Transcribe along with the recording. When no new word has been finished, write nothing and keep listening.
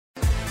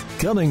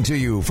Coming to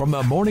you from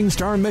the Morning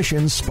Star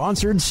Mission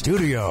sponsored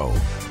studio,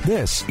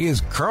 this is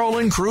Carl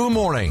and Crew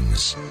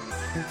Mornings.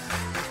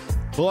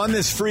 Well, on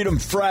this Freedom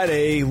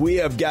Friday, we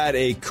have got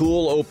a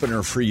cool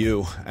opener for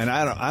you. And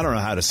I don't know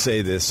how to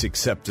say this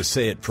except to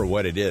say it for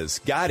what it is.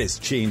 God is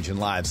changing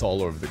lives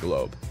all over the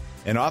globe.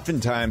 And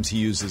oftentimes he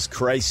uses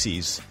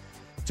crises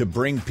to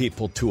bring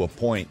people to a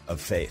point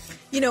of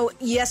faith. You know,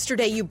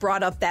 yesterday you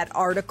brought up that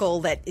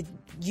article that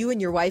you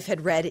and your wife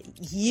had read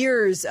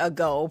years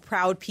ago,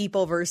 Proud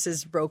People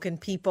versus Broken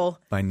People.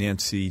 By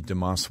Nancy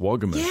DeMoss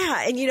Wolgemuth.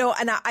 Yeah, and you know,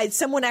 and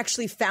someone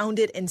actually found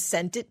it and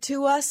sent it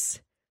to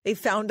us. They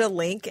found a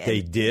link. And,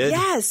 they did?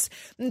 Yes.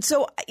 And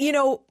so, you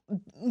know,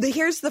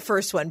 here's the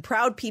first one.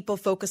 Proud people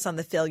focus on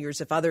the failures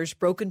of others.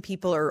 Broken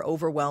people are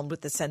overwhelmed with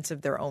the sense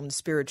of their own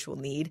spiritual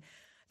need.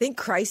 I think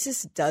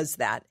crisis does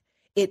that.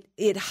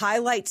 It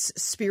highlights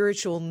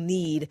spiritual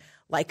need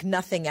like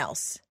nothing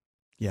else.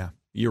 Yeah,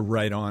 you're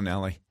right on,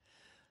 Allie.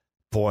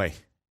 Boy,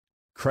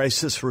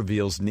 crisis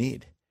reveals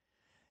need.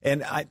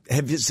 And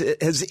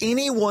has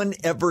anyone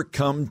ever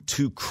come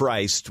to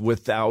Christ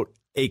without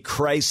a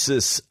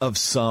crisis of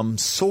some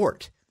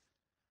sort?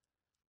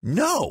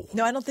 No.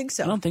 No, I don't think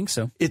so. I don't think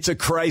so. It's a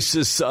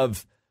crisis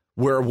of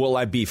where will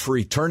I be for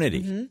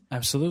eternity? Mm-hmm.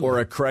 Absolutely. Or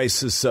a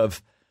crisis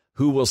of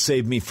who will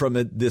save me from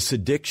this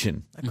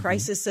addiction? A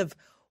crisis of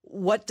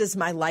what does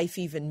my life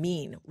even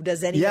mean?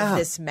 Does any of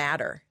this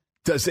matter?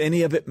 Does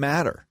any of it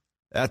matter?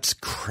 That's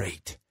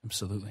great.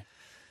 Absolutely.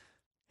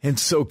 And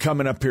so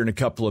coming up here in a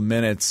couple of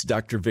minutes,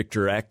 Dr.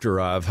 Victor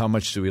Akhtarov, how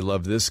much do we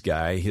love this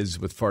guy? He's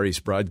with Far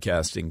East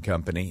Broadcasting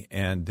Company,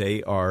 and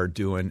they are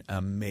doing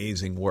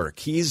amazing work.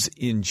 He's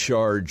in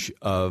charge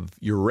of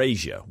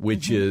Eurasia,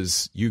 which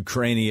is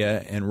Ukraine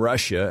and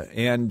Russia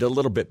and a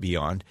little bit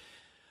beyond.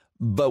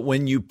 But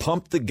when you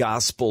pump the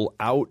gospel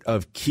out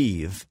of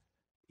Kyiv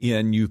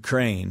in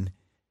Ukraine,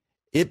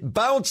 it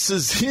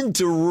bounces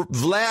into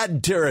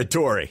Vlad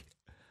territory.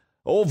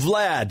 Oh,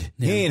 Vlad,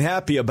 he ain't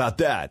happy about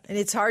that. And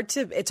it's hard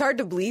to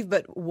believe,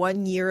 but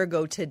 1 year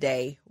ago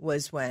today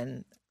was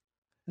when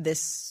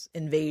this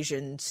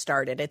invasion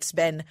started. It's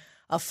been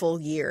a full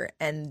year,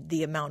 and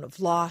the amount of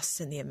loss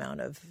and the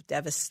amount of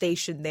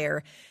devastation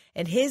there.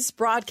 And his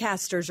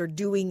broadcasters are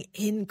doing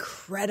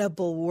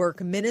incredible work,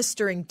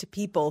 ministering to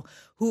people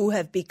who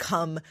have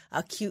become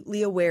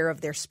acutely aware of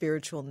their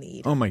spiritual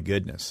need. Oh, my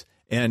goodness.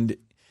 And,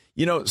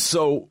 you know,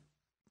 so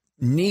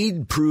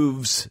need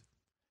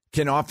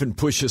can often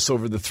push us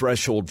over the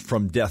threshold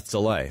from death to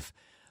life.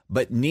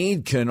 But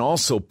need can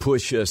also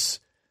push us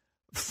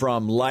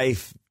from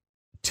life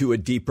to a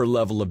deeper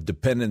level of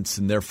dependence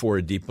and therefore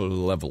a deeper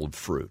level of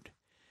fruit.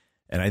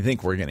 And I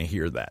think we're going to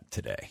hear that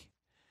today.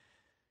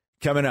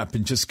 Coming up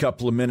in just a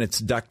couple of minutes,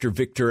 Dr.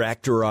 Victor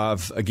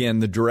Akhtarov, again,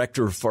 the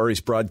director of Far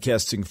East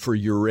Broadcasting for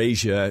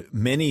Eurasia.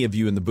 Many of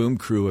you in the Boom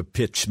Crew have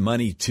pitched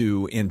money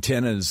to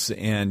antennas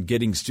and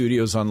getting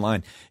studios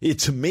online.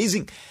 It's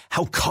amazing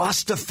how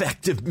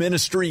cost-effective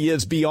ministry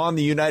is beyond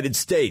the United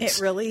States.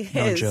 It really is.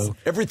 No joke.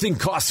 Everything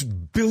costs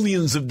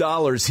billions of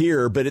dollars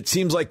here, but it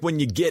seems like when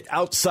you get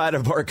outside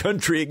of our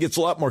country, it gets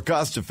a lot more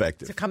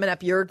cost-effective. So coming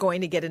up, you're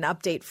going to get an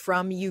update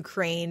from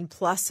Ukraine,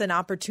 plus an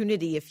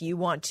opportunity if you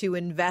want to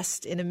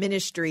invest in a ministry.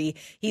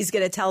 He's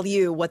going to tell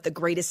you what the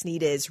greatest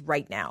need is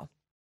right now.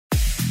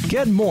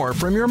 Get more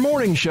from your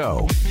morning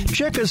show.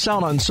 Check us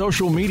out on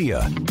social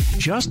media.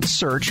 Just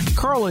search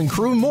Carl and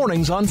Crew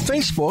Mornings on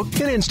Facebook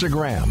and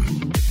Instagram.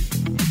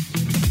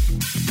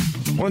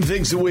 One of the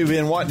things that we've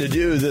been wanting to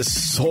do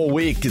this whole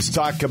week is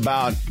talk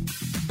about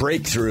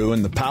breakthrough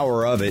and the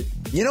power of it.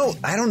 You know,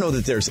 I don't know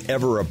that there's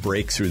ever a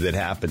breakthrough that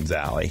happens,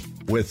 Allie,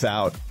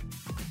 without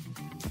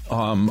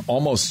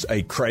almost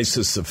a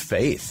crisis of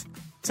faith.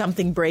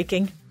 Something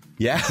breaking.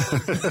 Yeah.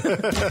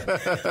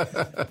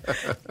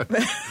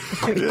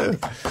 Yeah,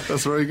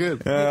 that's very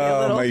good.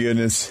 Oh, my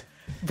goodness.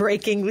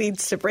 Breaking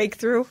leads to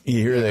breakthrough.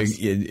 You hear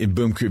in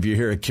Boom Crew, you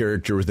hear a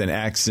character with an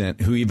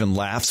accent who even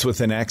laughs with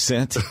an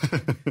accent.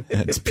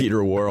 It's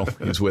Peter Worrell.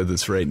 He's with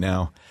us right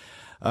now.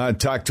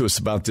 Talk to us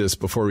about this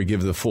before we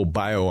give the full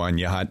bio on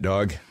you, hot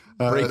dog.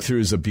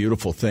 Breakthrough is a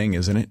beautiful thing,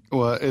 isn't it?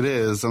 Well, it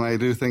is, and I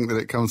do think that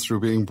it comes through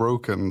being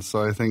broken.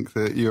 So I think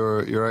that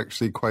you're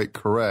actually quite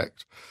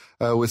correct.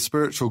 With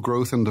spiritual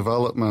growth and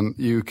development,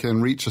 you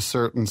can reach a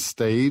certain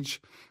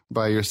stage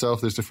by yourself.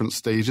 There's different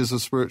stages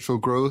of spiritual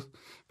growth,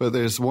 but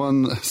there's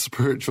one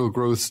spiritual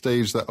growth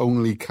stage that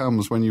only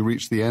comes when you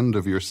reach the end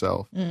of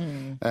yourself.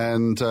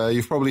 And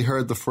you've probably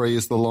heard the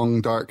phrase, the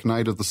long, dark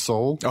night of the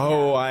soul.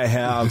 Oh, I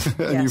have.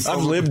 Yes.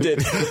 I've lived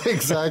it.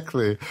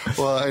 Exactly.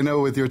 Well, I know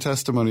with your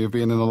testimony of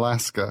being in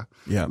Alaska,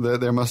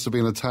 that there must have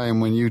been a time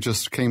when you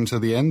just came to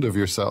the end of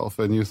yourself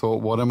and you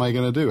thought, what am I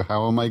going to do?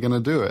 How am I going to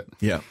do it?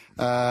 Yeah.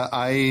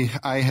 I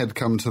had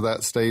come to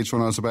that stage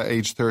when I was about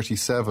age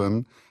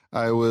 37.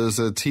 I was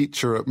a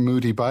teacher at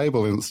Moody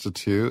Bible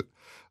Institute,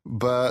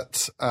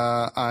 but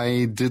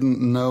I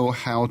didn't know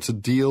how to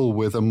deal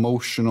with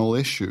emotional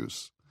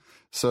issues.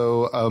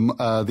 So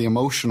the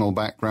emotional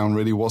background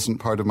really wasn't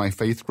part of my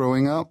faith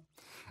growing up.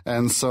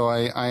 And so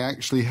I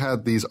actually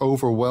had these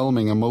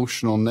overwhelming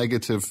emotional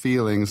negative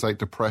feelings like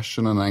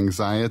depression and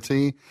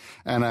anxiety.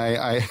 And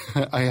I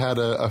had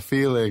a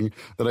feeling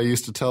that I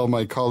used to tell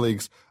my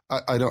colleagues,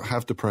 I don't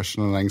have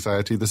depression and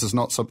anxiety. This is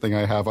not something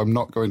I have. I'm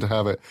not going to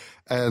have it.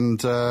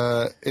 And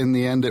in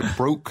the end, it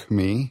broke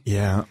me.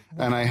 Yeah.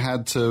 And I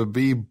had to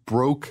be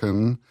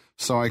broken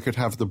so I could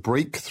have the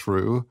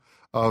breakthrough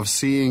of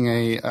seeing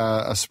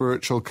a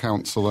spiritual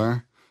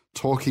counselor,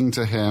 talking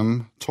to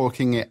him,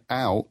 talking it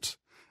out,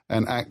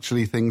 and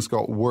actually things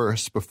got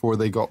worse before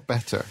they got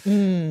better.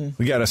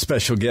 We got a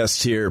special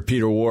guest here,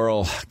 Peter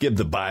Worrell. Give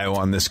the bio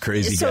on this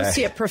crazy guy.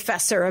 Associate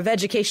Professor of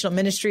Educational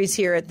Ministries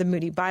here at the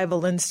Moody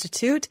Bible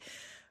Institute.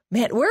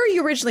 Man, where are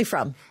you originally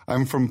from?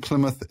 I'm from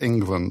Plymouth,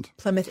 England.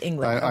 Plymouth,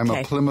 England. I'm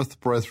a Plymouth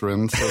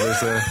Brethren,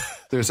 so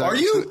there's Are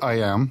you? I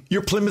am.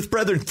 You're Plymouth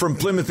Brethren from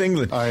Plymouth,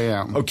 England. I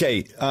am.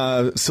 Okay,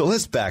 so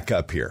let's back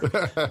up here.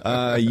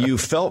 You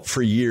felt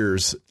for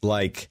years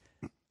like,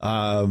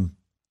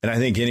 and I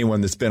think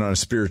anyone that's been on a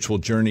spiritual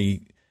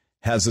journey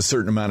has a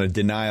certain amount of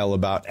denial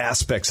about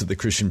aspects of the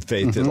Christian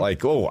faith that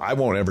like, oh, I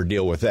won't ever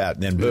deal with that.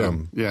 And then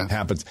boom,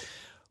 happens.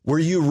 Were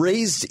you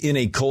raised in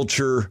a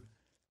culture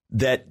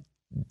that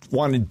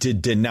wanted to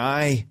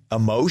deny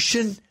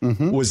emotion?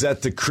 Was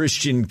that the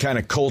Christian kind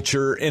of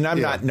culture? And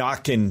I'm not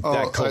knocking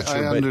that culture.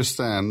 I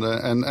understand.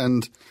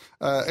 And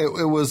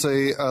it was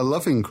a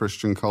loving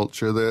Christian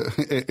culture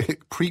that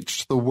it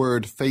preached the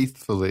word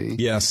faithfully.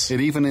 Yes. It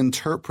even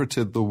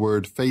interpreted the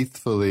word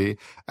faithfully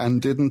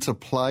and didn't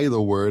apply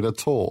the word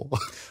at all.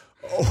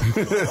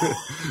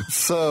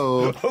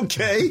 So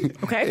okay.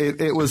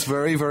 It was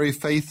very, very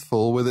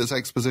faithful with its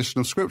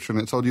exposition of Scripture.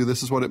 And it told you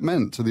this is what it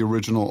meant to the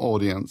original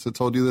audience. It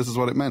told you this is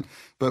what it meant.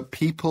 But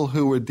people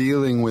who were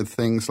dealing with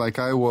things like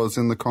I was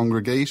in the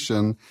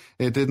congregation,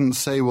 it didn't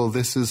say, well,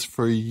 this is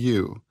for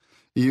you.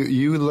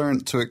 You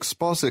learned to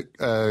exposit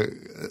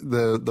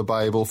the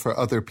Bible for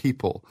other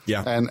people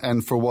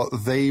and for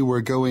what they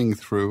were going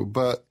through.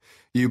 But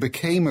you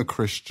became a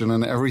Christian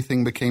and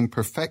everything became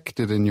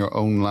perfected in your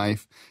own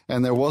life.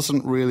 And there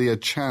wasn't really a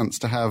chance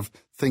to have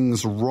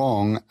things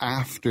wrong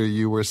after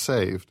you were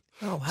saved.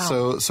 Oh,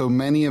 wow. So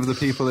many of the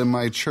people in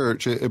my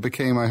church, it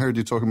became, I heard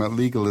you talking about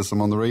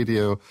legalism on the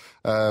radio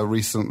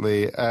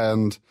recently,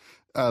 and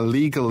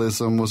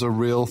legalism was a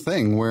real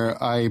thing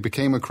where I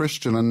became a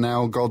Christian and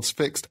now God's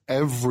fixed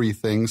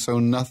everything, so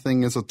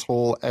nothing is at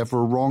all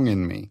ever wrong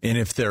in me. And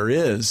if there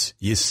is,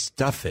 you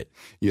stuff it.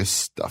 You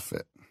stuff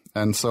it.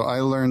 And so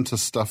I learned to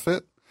stuff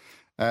it.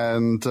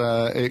 And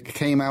it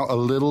came out a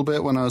little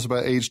bit when I was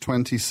about age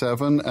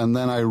 27. And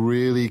then I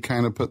really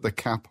kind of put the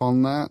cap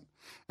on that.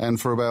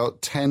 And for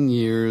about 10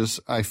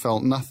 years, I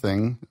felt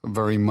nothing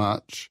very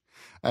much.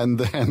 And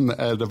then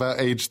at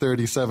about age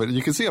 37,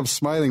 you can see I'm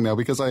smiling now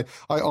because I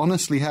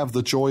honestly have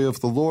the joy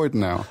of the Lord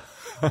now.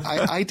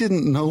 I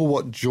didn't know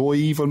what joy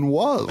even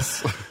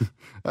was.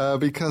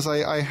 Because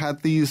I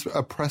had these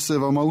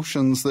oppressive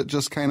emotions that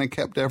just kind of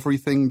kept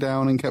everything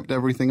down and kept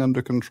everything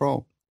under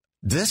control.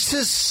 This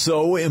is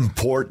so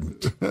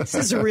important. This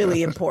is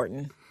really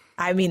important.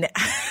 I mean,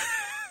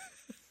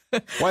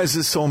 why is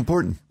this so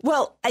important?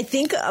 Well, I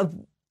think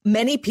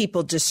many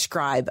people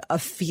describe a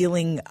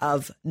feeling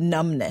of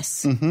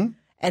numbness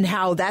and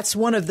how that's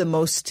one of the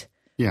most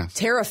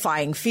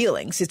terrifying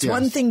feelings. It's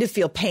one thing to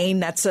feel pain.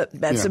 That's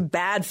a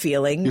bad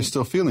feeling. You're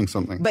still feeling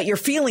something. But you're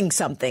feeling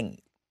something.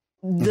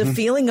 The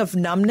feeling of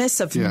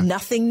numbness, of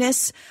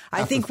nothingness,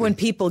 I think when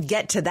people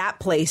get to that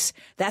place,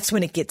 that's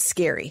when it gets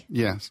scary.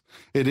 Yes.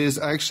 It is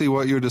actually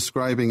what you're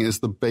describing is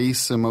the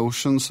base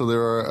emotion. So there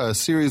are a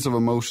series of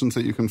emotions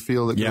that you can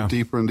feel that go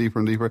deeper and deeper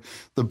and deeper.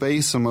 The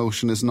base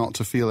emotion is not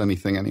to feel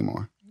anything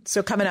anymore.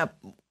 So coming up,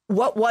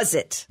 what was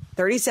it?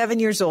 37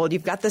 years old,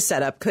 you've got the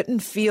setup,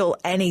 couldn't feel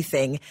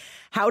anything.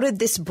 How did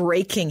this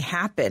breaking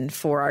happen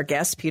for our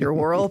guest, Peter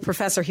Worrell,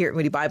 professor here at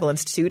Moody Bible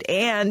Institute,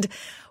 and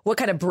what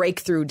kind of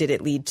breakthrough did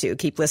it lead to?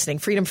 Keep listening.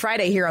 Freedom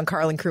Friday here on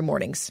Carl and Crew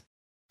Mornings.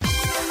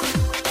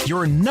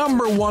 Your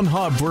number one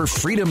hub for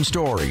freedom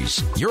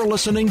stories. You're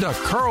listening to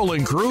Carl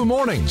and Crew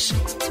Mornings.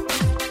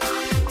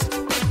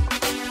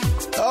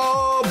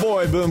 Oh,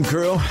 boy, Boom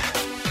Crew.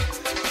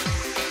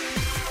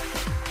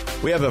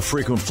 We have a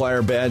frequent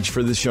flyer badge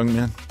for this young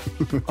man.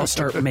 I'll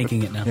start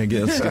making it now.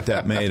 Yeah, let's get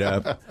that made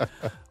up.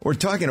 We're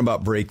talking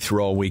about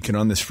breakthrough all week, and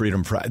on this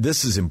Freedom Friday,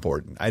 this is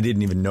important. I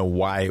didn't even know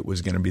why it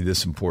was going to be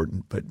this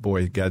important, but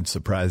boy, God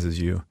surprises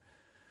you.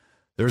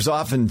 There's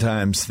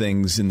oftentimes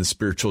things in the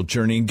spiritual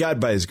journey, and God,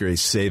 by His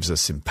grace, saves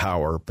us in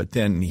power, but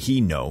then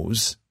He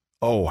knows,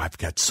 oh, I've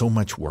got so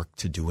much work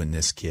to do in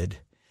this kid.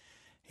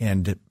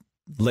 And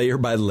layer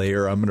by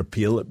layer, I'm going to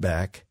peel it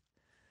back.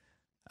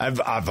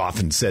 I've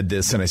often said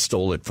this, and I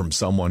stole it from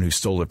someone who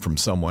stole it from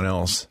someone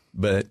else.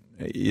 But,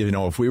 you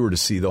know, if we were to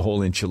see the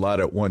whole enchilada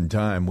at one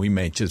time, we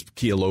may just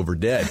keel over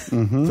dead.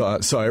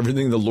 Saw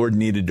everything the Lord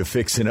needed to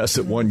fix in us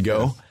at one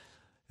go.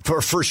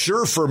 For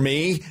sure, for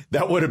me,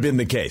 that would have been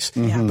the case.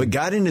 But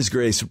God in His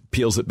grace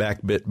peels it back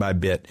bit by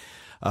bit.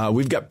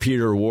 We've got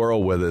Peter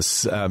Worrell with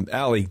us.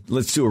 Allie,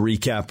 let's do a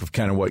recap of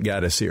kind of what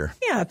got us here.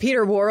 Yeah,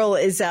 Peter Worrell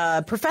is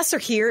a professor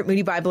here at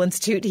Moody Bible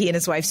Institute. He and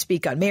his wife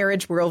speak on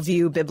marriage,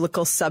 worldview,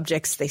 biblical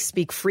subjects. They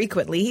speak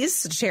frequently.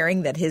 He's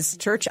sharing that his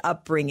church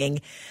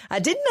upbringing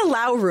didn't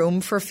allow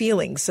room for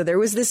feelings. So there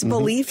was this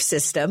belief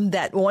system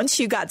that once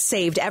you got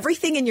saved,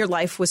 everything in your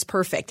life was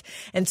perfect.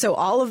 And so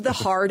all of the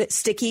hard,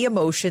 sticky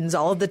emotions,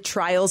 all of the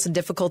trials and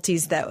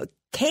difficulties that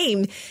came,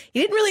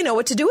 you didn't really know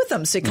what to do with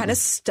them. So you kind of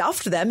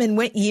stuffed them and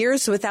went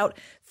years without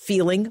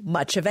feeling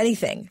much of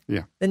anything.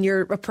 Yeah. Then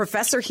you're a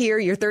professor here.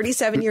 You're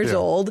 37 years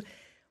old.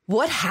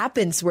 What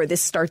happens where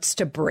this starts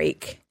to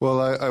break?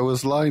 Well, I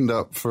was lined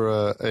up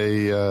for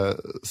a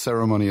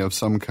ceremony of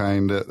some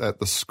kind at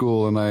the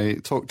school, and I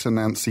talked to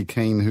Nancy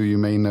Kane, who you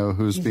may know,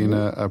 who's been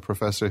a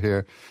professor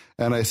here.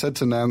 And I said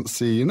to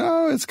Nancy,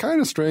 it's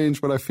kind of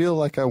strange, but I feel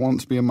like I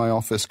want to be in my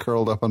office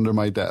curled up under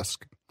my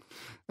desk.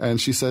 And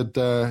she said,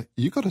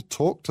 you got to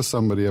talk to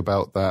somebody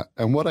about that.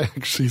 And what I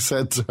actually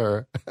said to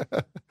her,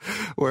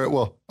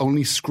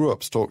 only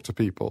screw-ups talk to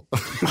people.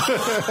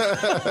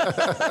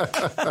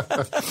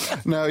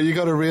 Now, you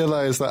got to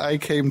realize that I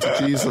came to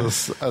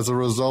Jesus as a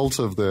result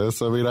of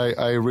this. I mean,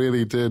 I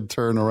really did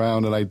turn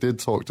around and I did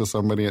talk to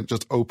somebody. It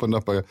just opened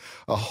up a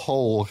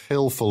whole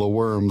hill full of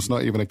worms,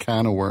 not even a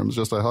can of worms,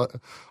 just a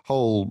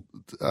whole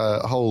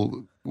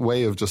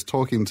way of just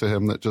talking to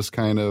him that just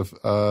kind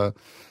of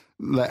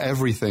let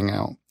everything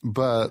out.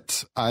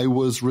 But I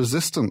was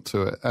resistant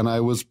to it, and I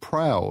was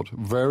proud,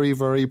 very,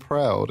 very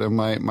proud. And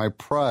my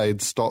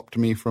pride stopped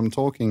me from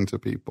talking to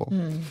people.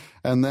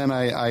 And then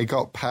I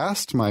got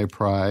past my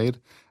pride.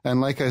 And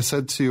like I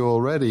said to you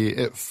already,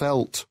 it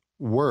felt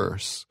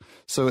worse.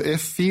 So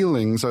if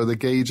feelings are the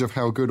gauge of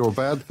how good or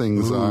bad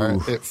things are,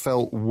 it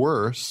felt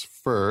worse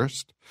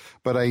first.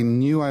 But I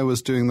knew I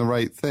was doing the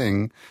right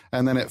thing.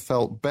 And then it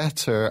felt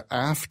better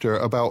after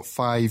about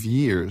 5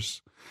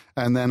 years.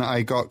 And then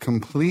I got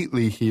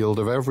completely healed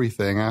of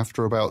everything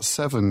after about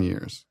 7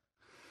 years.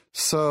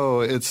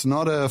 So it's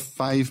not a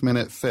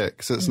 5-minute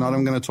fix. It's not,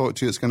 I'm going to talk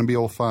to you, it's going to be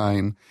all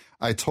fine.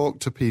 I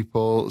talked to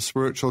people,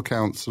 spiritual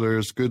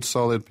counselors, good,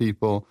 solid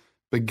people,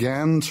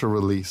 began to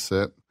release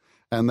it.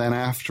 And then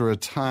after a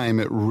time,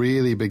 it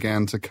really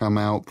began to come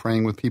out,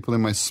 praying with people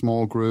in my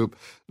small group,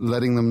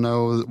 letting them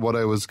know what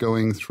I was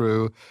going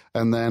through.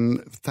 And then,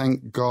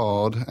 thank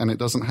God, and it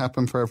doesn't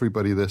happen for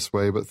everybody this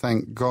way, but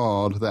thank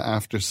God that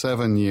after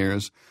 7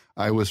 years,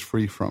 I was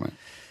free from it.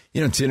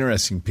 It's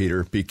interesting,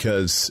 Peter,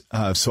 because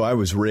so I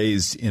was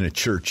raised in a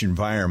church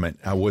environment.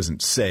 I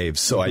wasn't saved,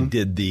 so I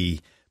did the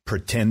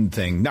pretend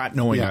thing, not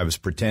knowing I was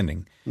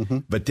pretending.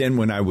 But then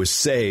when I was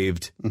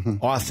saved,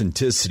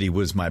 authenticity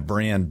was my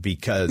brand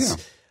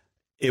because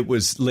it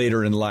was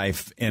later in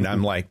life, and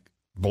I'm like,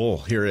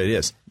 here it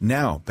is.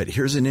 Now, but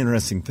here's an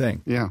interesting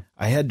thing.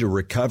 I had to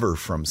recover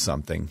from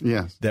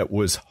something that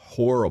was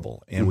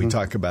horrible, and we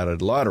talk about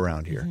it a lot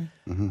around here.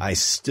 I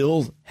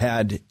still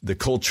had the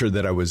culture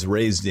that I was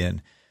raised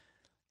in,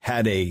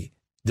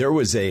 there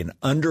was an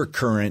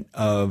undercurrent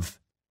of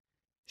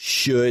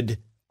should,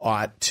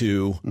 ought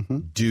to,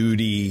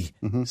 duty,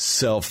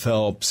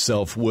 self-help,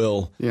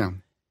 self-will.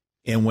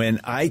 And when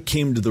I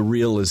came to the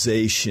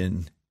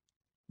realization,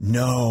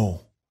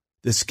 no,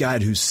 this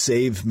God who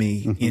saved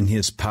me in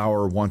his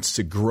power wants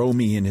to grow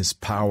me in his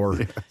power.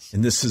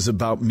 And this is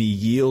about me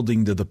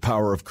yielding to the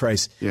power of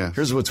Christ.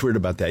 Here's what's weird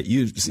about that.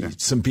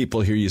 Some people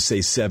hear you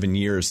say 7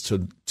 years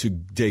to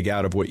dig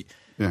out of what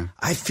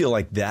I feel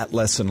like that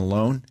lesson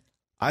alone.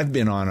 I've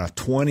been on a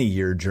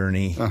 20-year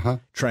journey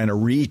trying to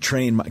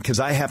retrain because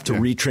I have to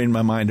retrain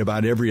my mind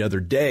about every other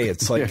day.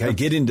 It's like I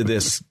get into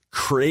this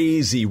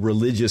crazy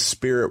religious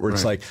spirit where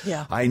it's like,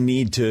 I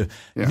need to,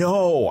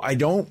 no, I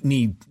don't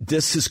need,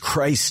 this is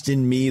Christ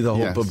in me, the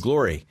hope of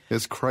glory.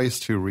 It's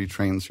Christ who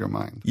retrains your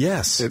mind.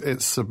 Yes.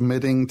 It's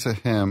submitting to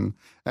him.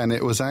 And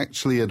it was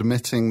actually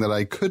admitting that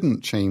I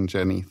couldn't change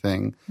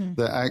anything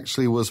that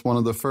actually was one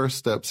of the first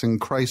steps in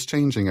Christ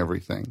changing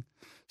everything.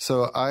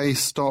 So I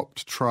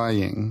stopped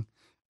trying.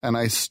 And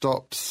I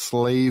stopped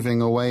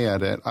slaving away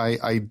at it.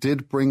 I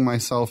did bring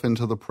myself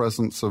into the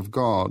presence of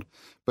God,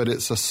 but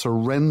it's a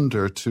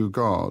surrender to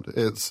God.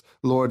 It's,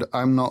 Lord,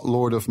 I'm not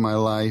Lord of my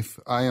life.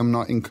 I am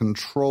not in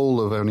control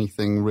of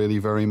anything really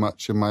very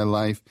much in my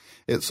life.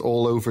 It's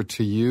all over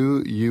to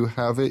you. You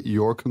have it.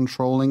 You're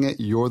controlling it.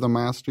 You're the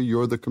master.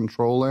 You're the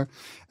controller.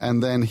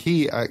 And then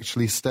he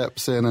actually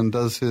steps in and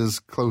does his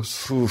close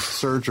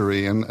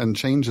surgery and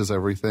changes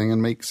everything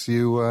and makes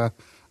you a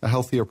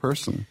healthier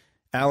person.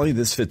 Allie,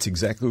 this fits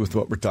exactly with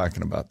what we're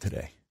talking about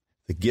today.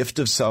 The gift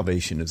of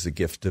salvation is the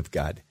gift of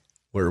God.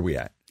 Where are we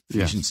at?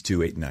 Ephesians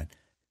 2:8-9.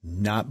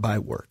 Not by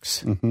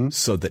works,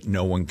 so that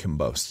no one can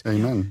boast.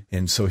 Amen.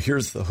 And so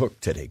here's the hook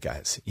today,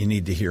 guys. You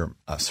need to hear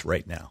us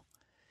right now.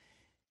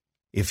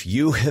 If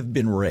you have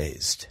been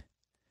raised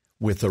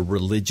with a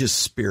religious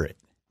spirit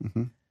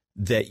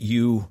that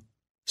you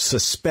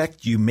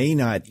suspect you may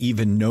not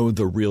even know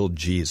the real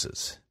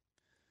Jesus,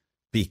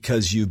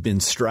 because you've been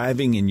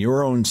striving in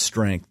your own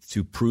strength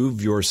to prove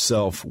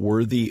yourself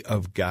worthy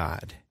of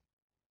God,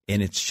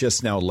 and it's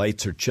just now,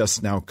 lights are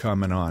just now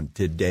coming on.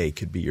 Today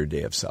could be your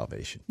day of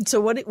salvation. So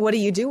what do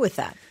you do with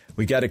that?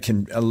 We got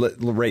to,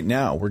 right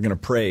now, we're going to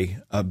pray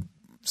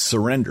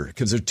surrender,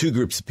 because there are two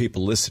groups of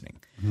people listening.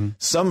 Mm-hmm.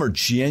 Some are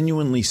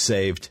genuinely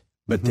saved,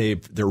 but they're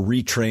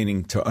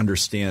retraining to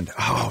understand,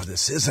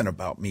 this isn't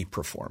about me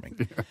performing.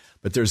 Yeah.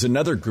 But there's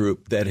another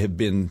group that have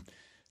been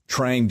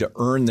trying to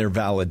earn their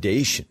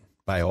validation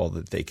by all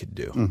that they could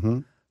do. Mm-hmm.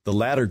 The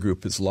latter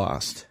group is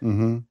lost.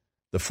 Mm-hmm.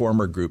 The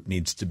former group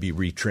needs to be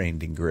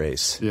retrained in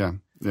grace. Yeah,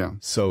 yeah.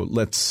 So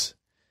let's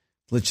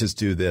just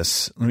do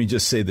this. Let me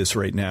just say this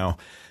right now.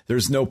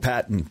 There's no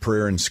patent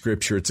prayer in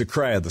Scripture. It's a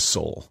cry of the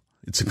soul.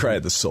 It's a cry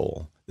of the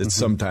soul that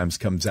sometimes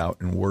comes out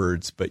in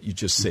words, but you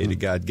just say to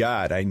God,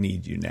 God, I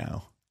need you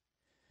now.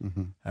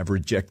 Mm-hmm. I've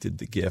rejected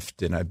the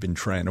gift, and I've been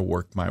trying to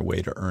work my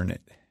way to earn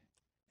it.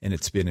 And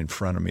it's been in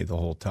front of me the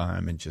whole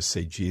time. And just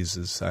say,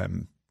 Jesus,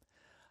 I'm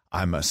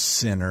a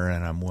sinner,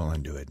 and I'm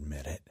willing to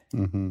admit it.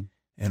 Mm-hmm.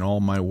 And all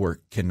my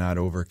work cannot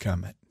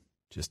overcome it.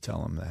 Just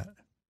tell him that.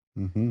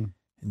 Mm-hmm.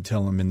 And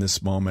tell him in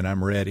this moment,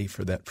 I'm ready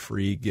for that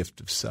free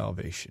gift of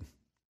salvation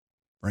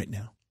right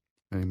now.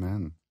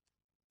 Amen.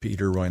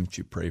 Peter, why don't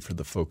you pray for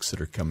the folks that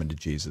are coming to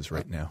Jesus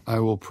right now? I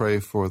will pray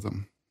for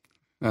them.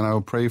 And I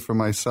will pray for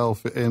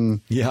myself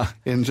in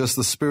just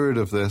the spirit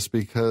of this,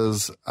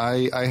 because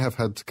I have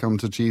had to come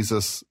to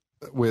Jesus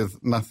with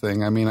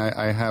nothing. I mean,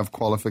 I have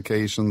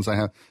qualifications.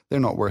 They're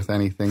not worth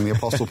anything. The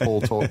Apostle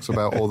Paul talks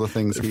about all the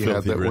things he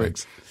had that were,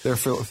 they're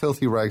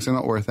filthy rags. They're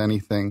not worth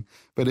anything.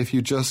 But if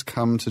you just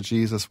come to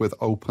Jesus with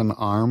open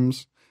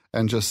arms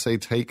and just say,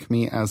 take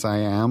me as I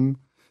am,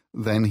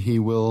 then he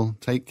will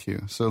take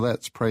you. So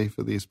let's pray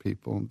for these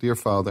people. Dear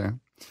Father,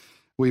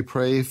 we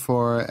pray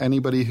for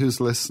anybody who's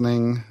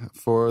listening,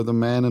 for the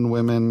men and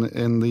women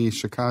in the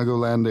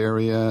Chicagoland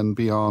area and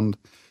beyond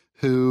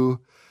who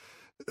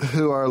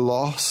are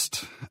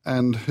lost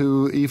and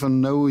who even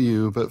know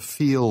you but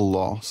feel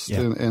lost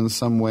in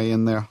some way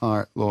in their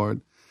heart, Lord.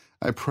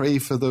 I pray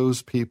for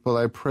those people.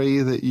 I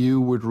pray that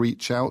you would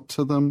reach out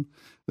to them,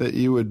 that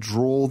you would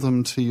draw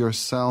them to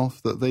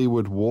yourself, that they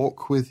would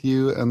walk with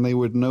you and they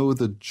would know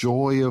the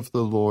joy of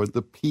the Lord,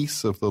 the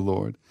peace of the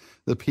Lord,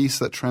 the peace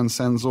that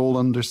transcends all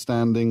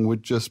understanding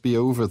would just be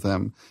over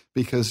them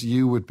because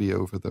you would be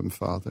over them,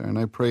 Father. And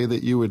I pray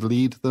that you would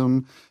lead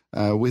them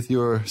with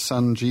your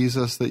Son,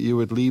 Jesus, that you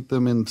would lead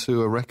them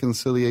into a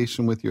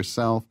reconciliation with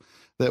yourself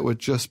that would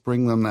just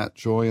bring them that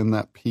joy and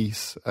that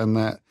peace and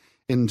that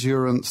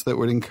endurance that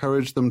would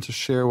encourage them to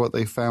share what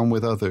they found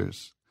with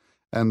others,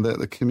 and that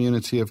the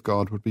community of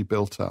God would be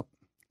built up.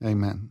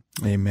 Amen.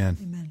 Amen.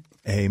 Amen.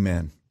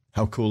 Amen.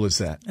 How cool is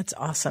that? That's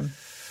awesome.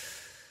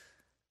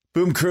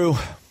 Boom Crew,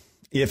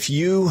 if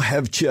you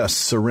have just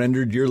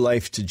surrendered your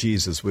life to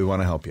Jesus, we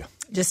want to help you.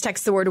 Just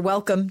text the word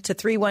welcome to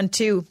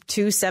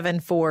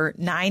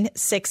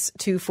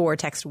 312-274-9624.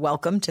 Text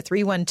welcome to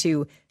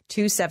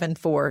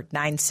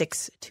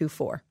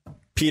 312-274-9624.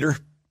 Peter,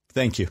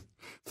 thank you.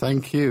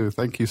 Thank you.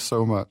 Thank you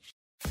so much.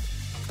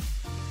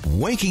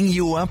 Waking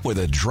you up with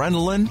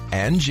adrenaline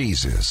and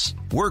Jesus.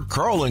 We're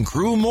Carl and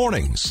Crew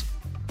Mornings.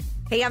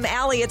 Hey, I'm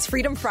Allie. It's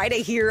Freedom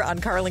Friday here on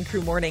Carl and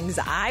Crew Mornings.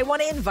 I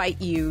want to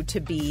invite you to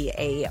be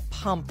a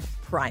pump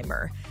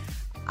primer.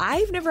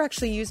 I've never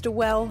actually used a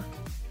well.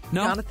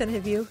 No. Jonathan,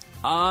 have you?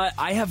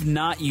 I have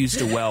not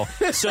used a well.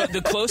 So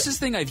the closest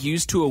thing I've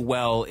used to a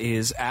well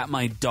is at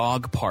my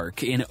dog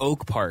park in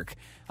Oak Park.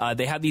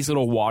 They have these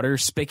little water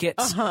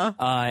spigots,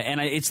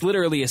 and it's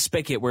literally a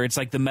spigot where it's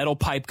like the metal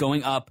pipe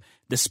going up,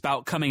 the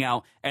spout coming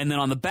out, and then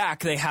on the back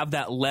they have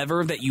that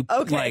lever that you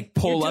like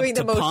pull up to pump. You're doing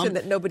the motion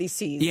that nobody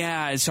sees.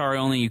 Yeah, sorry,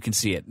 only you can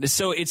see it.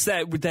 So it's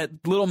that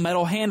little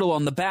metal handle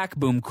on the back,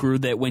 Boom Crew,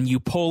 that when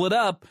you pull it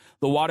up,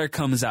 the water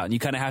comes out, and you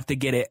kind of have to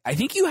get it. I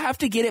think you have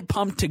to get it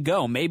pumped to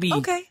go. Maybe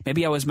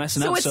I was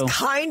messing up. So it's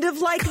kind of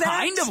like that?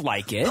 Kind of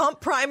like it.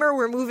 Pump primer,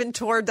 we're moving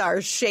toward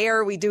our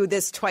share. We do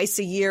this twice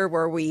a year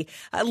where we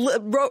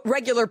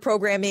regular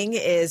programming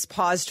is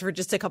paused for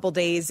just a couple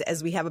days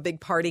as we have a big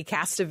party,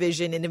 cast a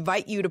vision, and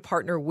invite you to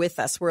partner with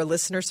us. We're a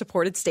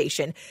listener-supported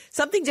station.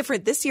 Something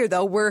different this year,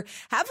 though. We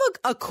have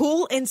a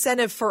cool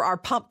incentive for our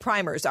pump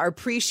primers, our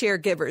pre-share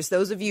givers.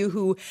 Those of you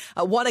who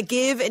want to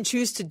give and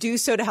choose to do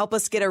so to help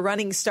us get a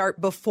running start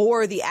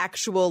before the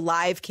actual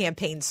live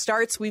campaign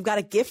starts, we've got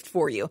a gift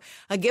for you,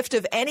 a gift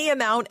of any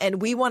amount,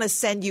 and we want to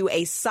send you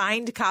a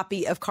signed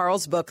copy of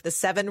Carl's book, The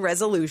 7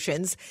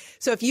 Resolutions.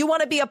 So if you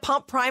want to be a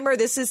pump primer,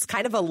 this is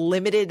kind of a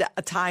limited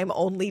time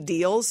only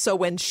deal. So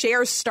when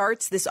share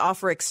starts, this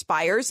offer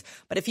expires.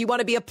 But if you want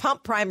to be a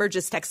pump primer,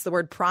 just text the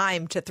word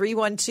prime to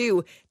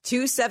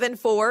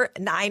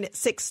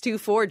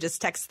 312-274-9624.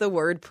 Just text the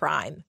word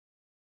prime.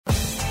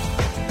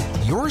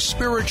 Your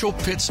spiritual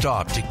pit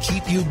stop to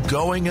keep you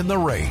going in the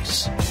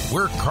race.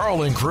 We're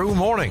Carl and Crew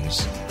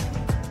Mornings.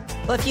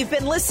 Well, if you've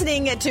been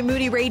listening to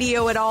Moody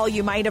Radio at all,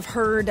 you might have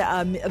heard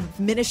a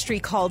ministry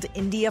called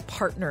India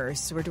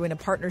Partners. We're doing a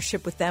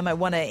partnership with them. I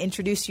want to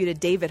introduce you to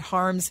David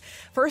Harms.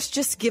 First,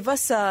 just give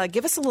us a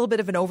little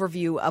bit of an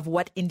overview of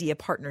what India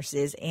Partners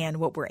is and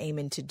what we're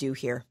aiming to do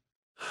here.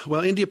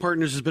 Well, India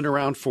Partners has been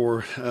around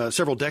for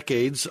several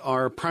decades.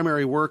 Our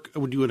primary work,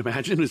 you would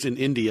imagine, is in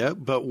India.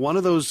 But one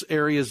of those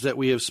areas that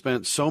we have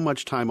spent so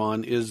much time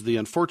on is the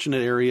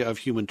unfortunate area of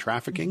human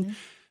trafficking,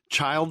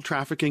 child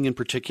trafficking in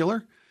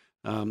particular.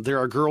 There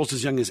are girls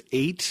as young as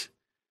 8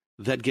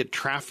 that get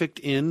trafficked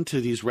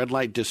into these red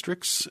light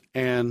districts.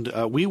 And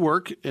we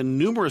work in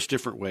numerous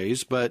different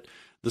ways. But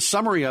the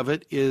summary of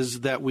it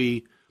is that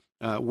we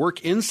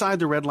work inside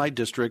the red light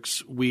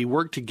districts. We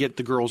work to get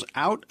the girls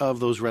out of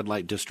those red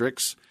light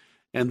districts.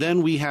 And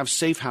then we have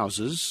safe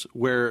houses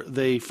where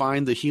they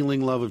find the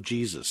healing love of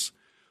Jesus.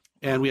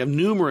 And we have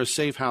numerous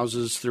safe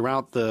houses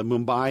throughout the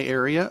Mumbai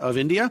area of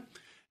India.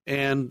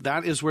 And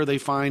that is where they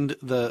find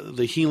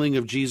the healing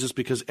of Jesus,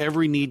 because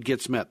every need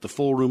gets met. The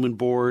full room and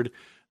board.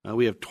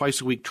 We have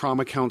twice a week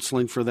trauma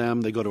counseling for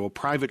them. They go to a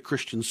private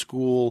Christian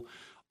school.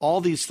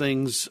 All these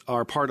things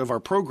are part of our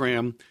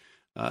program.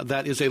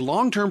 That is a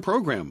long-term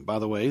program, by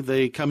the way.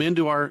 They come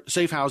into our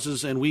safe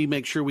houses, and we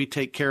make sure we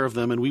take care of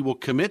them, and we will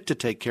commit to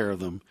take care of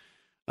them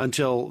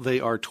until they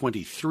are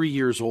 23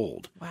 years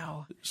old.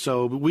 Wow.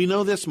 So we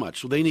know this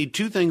much. They need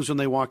 2 things when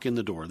they walk in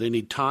the door. They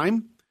need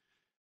time,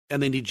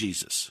 and they need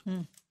Jesus.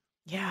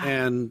 Yeah.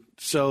 And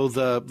so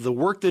the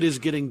work that is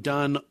getting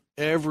done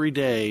every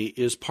day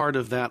is part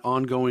of that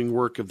ongoing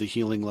work of the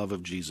healing love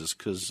of Jesus,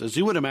 because as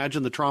you would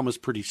imagine, the trauma is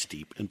pretty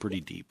steep and pretty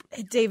deep.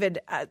 David,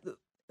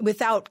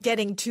 without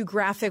getting too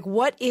graphic,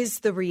 what is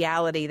the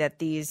reality that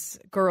these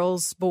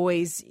girls,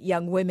 boys,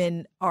 young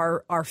women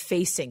are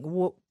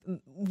facing?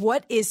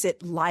 What is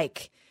it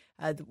like,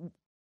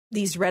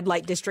 these red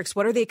light districts?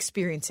 What are they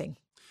experiencing?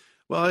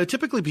 Well, it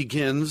typically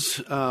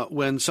begins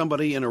when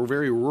somebody in a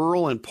very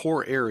rural and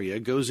poor area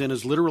goes in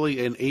as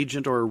literally an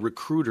agent or a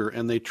recruiter,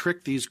 and they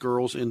trick these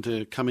girls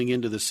into coming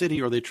into the city,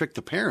 or they trick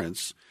the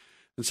parents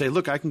and say,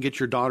 look, I can get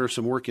your daughter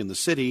some work in the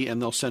city, and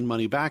they'll send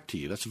money back to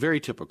you. That's very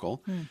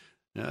typical.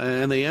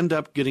 And they end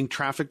up getting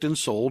trafficked and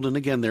sold. And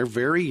again, they're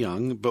very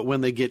young. But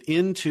when they get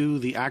into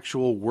the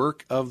actual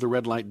work of the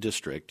red light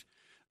district,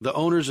 the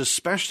owners,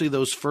 especially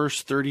those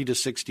first 30 to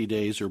 60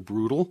 days, are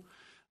brutal.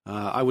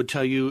 I would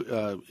tell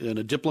you in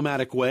a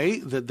diplomatic way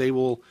that they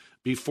will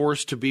be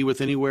forced to be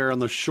with anywhere on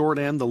the short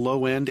end, the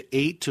low end,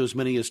 8 to as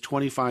many as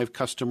 25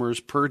 customers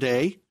per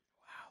day.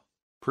 Wow.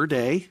 Per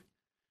day.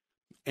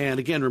 And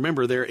again,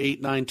 remember, they're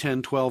 8, 9,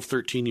 10, 12,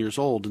 13 years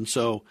old. And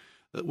so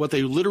what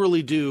they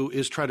literally do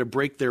is try to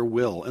break their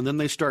will, and then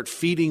they start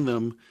feeding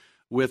them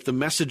with the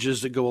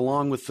messages that go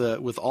along with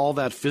all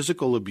that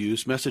physical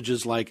abuse.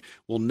 Messages like,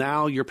 well,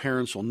 now your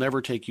parents will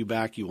never take you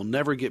back. You will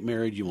never get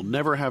married. You will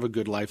never have a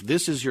good life.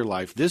 This is your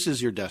life. This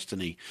is your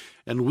destiny.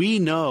 And we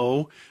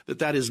know that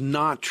that is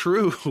not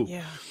true.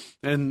 Yeah.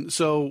 And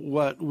so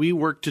what we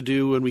work to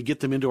do when we get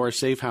them into our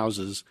safe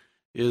houses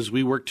is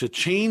we work to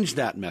change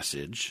that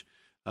message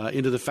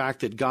into the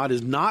fact that God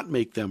does not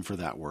make them for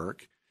that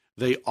work.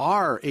 They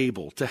are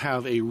able to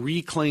have a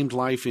reclaimed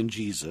life in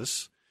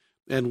Jesus,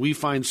 and we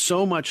find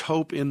so much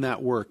hope in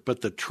that work,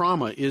 but the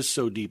trauma is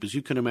so deep, as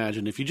you can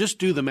imagine. If you just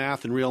do the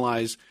math and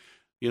realize,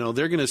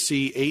 they're going to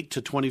see 8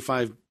 to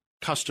 25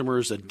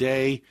 customers a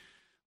day,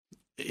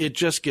 it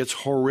just gets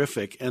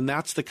horrific, and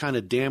that's the kind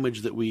of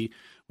damage that we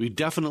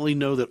definitely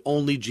know that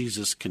only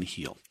Jesus can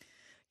heal.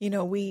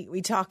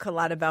 We talk a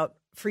lot about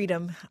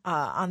freedom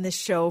on this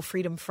show.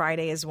 Freedom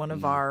Friday is one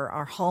of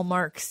our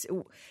hallmarks.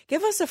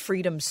 Give us a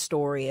freedom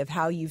story of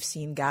how you've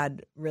seen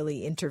God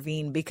really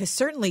intervene, because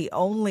certainly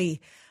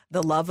only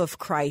the love of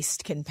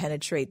Christ can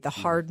penetrate the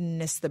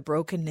hardness, the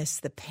brokenness,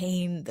 the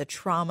pain, the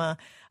trauma.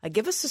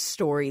 Give us a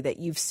story that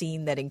you've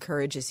seen that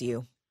encourages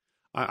you.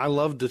 I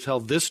love to tell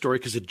this story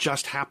because it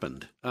just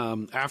happened.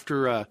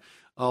 After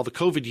all the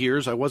COVID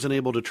years, I wasn't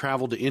able to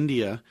travel to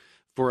India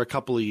for a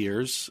couple of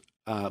years.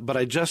 But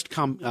I just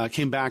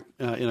came back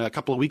in a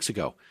couple of weeks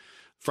ago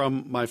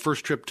from my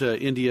first trip to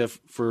India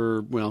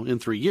in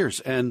 3 years.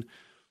 And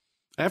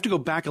I have to go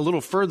back a little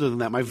further than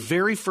that. My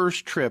very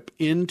first trip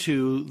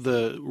into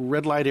the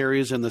red light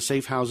areas and the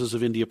safe houses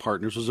of India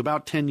Partners was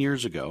about 10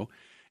 years ago.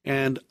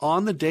 And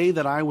on the day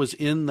that I was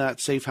in that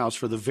safe house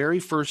for the very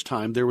first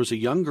time, there was a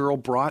young girl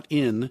brought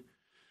in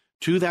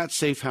to that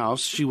safe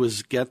house. She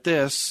was, get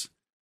this,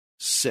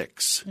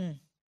 6.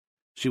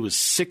 She was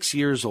 6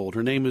 years old.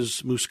 Her name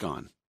is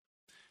Muskan.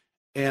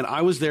 And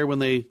I was there when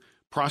they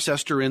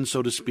processed her in,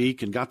 so to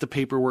speak, and got the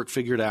paperwork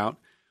figured out.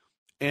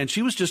 And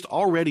she was just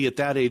already at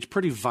that age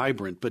pretty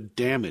vibrant, but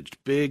damaged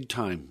big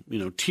time.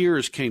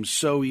 Tears came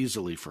so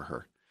easily for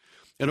her.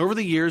 And over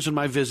the years in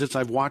my visits,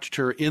 I've watched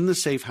her in the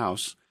safe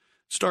house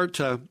start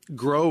to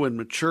grow and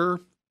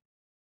mature.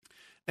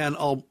 And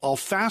I'll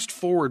fast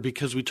forward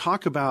because we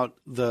talk about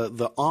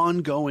the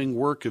ongoing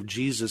work of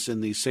Jesus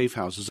in these safe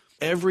houses.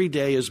 Every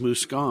day as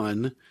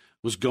Muskan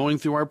was going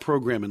through our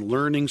program and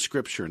learning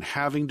scripture and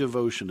having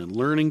devotion and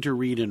learning to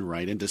read and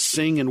write and to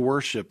sing and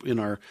worship in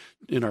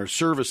our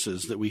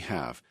services that we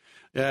have.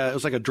 It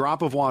was like a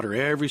drop of water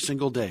every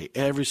single day.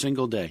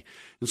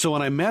 And so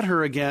when I met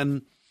her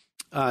again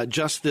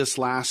just this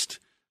last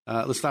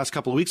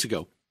couple of weeks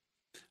ago,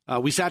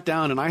 we sat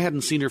down, and I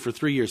hadn't seen her for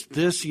 3 years.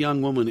 This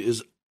young woman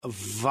is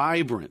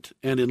vibrant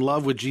and in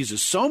love with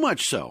Jesus, so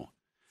much so.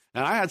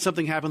 And I had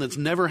something happen that's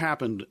never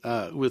happened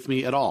with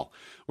me at all.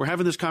 We're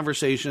having this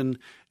conversation,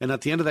 and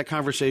at the end of that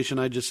conversation,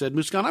 I just said,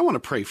 Muskan, I want to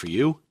pray for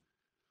you.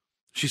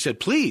 She said,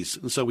 please.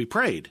 And so we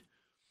prayed.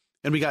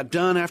 And we got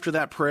done after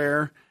that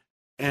prayer,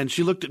 and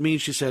she looked at me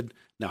and she said,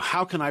 now,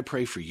 how can I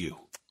pray for you?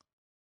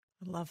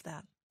 I love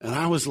that. And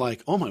I was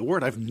like, oh, my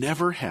word, I've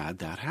never had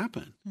that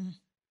happen.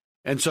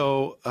 And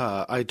so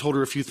I told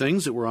her a few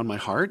things that were on my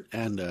heart.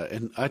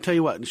 And I tell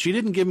you what, she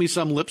didn't give me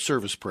some lip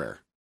service prayer.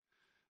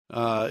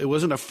 It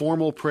wasn't a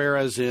formal prayer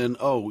as in,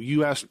 oh,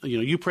 you asked,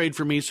 you prayed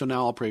for me, so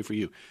now I'll pray for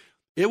you.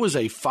 It was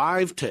a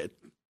 5 to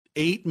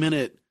 8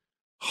 minute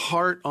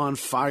heart on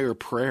fire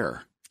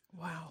prayer.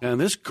 Wow. And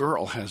this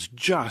girl has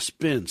just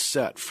been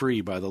set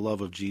free by the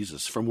love of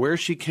Jesus from where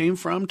she came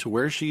from to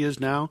where she is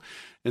now.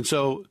 And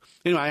so,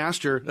 I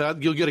asked her,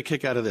 you'll get a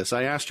kick out of this.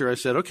 I asked her, I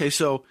said, okay,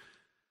 so,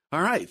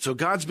 all right, so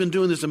God's been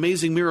doing this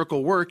amazing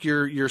miracle work.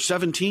 You're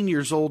 17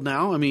 years old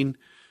now. I mean,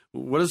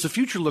 what does the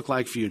future look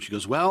like for you? And she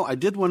goes, well, I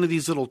did one of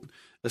these little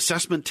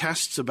assessment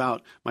tests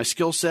about my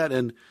skill set,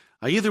 and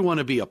I either want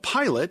to be a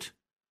pilot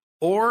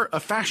or a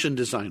fashion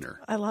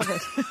designer. I love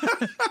it.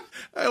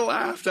 I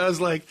laughed. I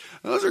was like,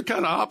 those are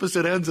kind of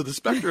opposite ends of the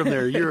spectrum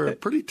there. You're a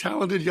pretty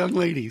talented young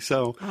lady.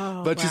 So,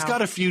 but she's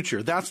got a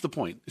future. That's the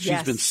point.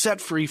 She's been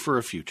set free for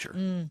a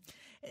future.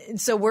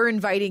 So we're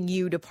inviting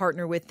you to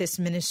partner with this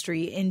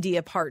ministry,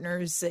 India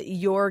Partners.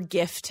 Your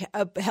gift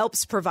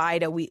helps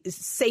provide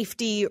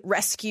safety,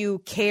 rescue,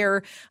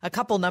 care. A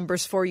couple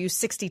numbers for you.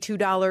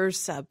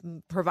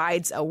 $62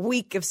 provides a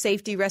week of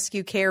safety,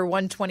 rescue, care,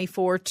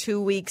 $124,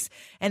 2 weeks,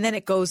 and then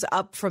it goes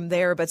up from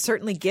there. But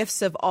certainly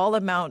gifts of all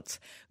amounts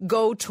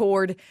go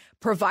toward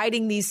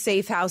providing these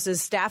safe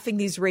houses, staffing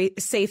these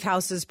safe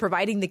houses,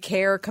 providing the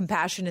care,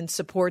 compassion, and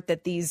support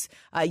that these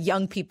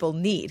young people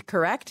need,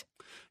 correct?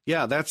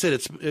 Yeah, that's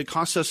it. It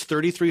costs us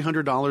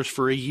 $3,300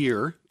 for a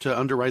year to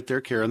underwrite their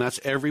care, and that's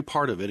every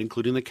part of it,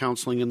 including the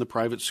counseling in the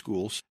private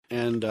schools.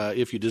 And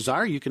if you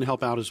desire, you can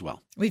help out as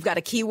well. We've got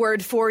a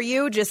keyword for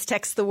you. Just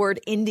text the word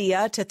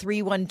India to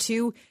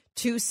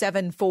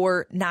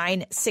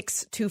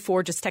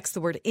 312-274-9624. Just text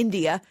the word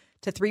India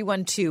to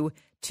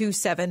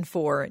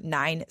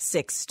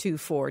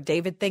 312-274-9624.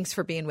 David, thanks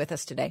for being with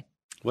us today.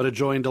 What a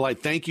joy and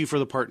delight. Thank you for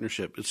the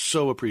partnership. It's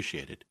so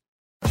appreciated.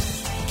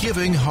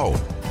 Giving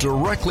hope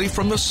directly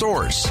from the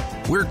source.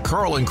 We're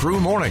Carl and Crew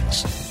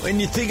Mornings.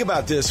 When you think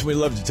about this, we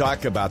love to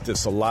talk about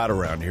this a lot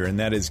around here, and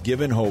that is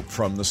giving hope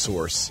from the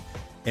source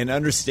and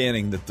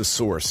understanding that the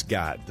source,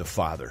 God, the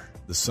Father,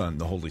 the Son,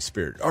 the Holy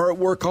Spirit, are at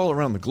work all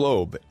around the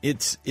globe.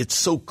 It's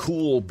so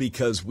cool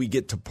because we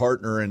get to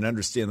partner and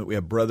understand that we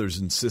have brothers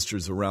and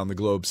sisters around the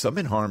globe, some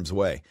in harm's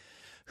way,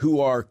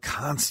 who are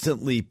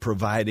constantly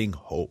providing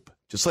hope,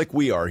 just like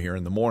we are here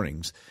in the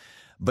mornings,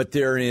 but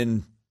they're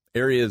in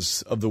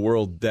areas of the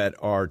world that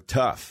are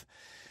tough.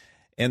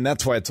 And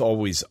that's why it's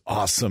always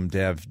awesome to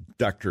have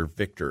Dr.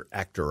 Victor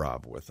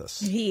Akhtarov with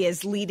us. He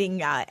is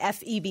leading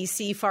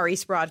FEBC, Far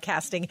East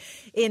Broadcasting,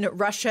 in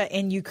Russia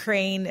and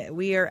Ukraine.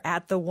 We are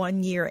at the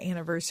 1-year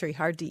anniversary.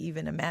 Hard to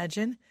even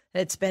imagine.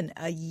 It's been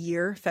a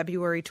year,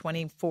 February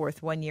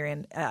 24th,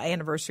 1-year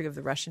anniversary of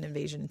the Russian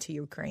invasion into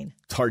Ukraine.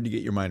 It's hard to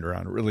get your mind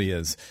around. It really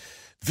is.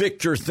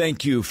 Victor,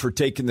 thank you for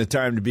taking the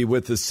time to be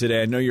with us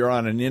today. I know you're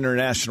on an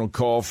international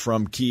call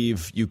from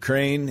Kyiv,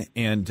 Ukraine,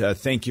 and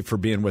thank you for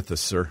being with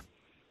us, sir.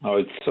 Oh,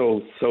 it's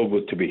so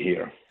good to be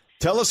here.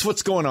 Tell us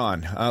what's going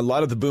on. A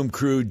lot of the Boom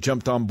crew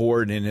jumped on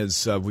board, and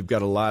we've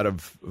got a lot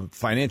of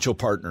financial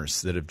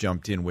partners that have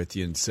jumped in with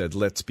you and said,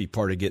 let's be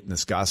part of getting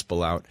this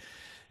gospel out.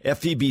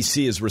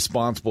 FEBC is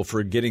responsible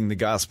for getting the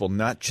gospel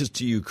not just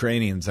to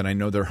Ukrainians, and I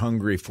know they're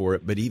hungry for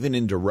it, but even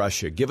into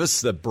Russia. Give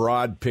us the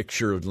broad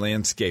picture of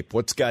landscape.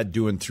 What's God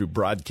doing through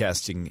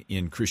broadcasting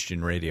in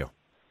Christian radio?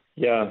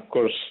 Yeah, of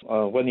course.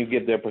 When you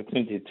get the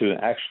opportunity to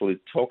actually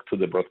talk to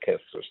the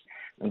broadcasters,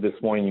 and this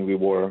morning we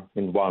were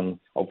in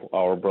one of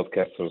our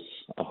broadcasters'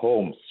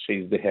 homes.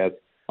 She's the head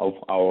of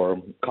our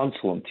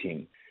counseling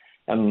team.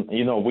 And,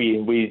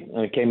 we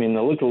came in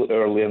a little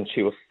early, and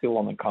she was still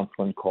on a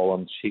counseling call,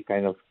 and she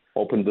kind of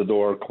opened the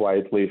door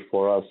quietly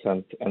for us,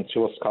 and she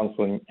was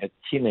counseling a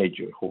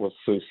teenager who was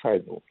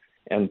suicidal.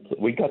 And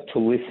we got to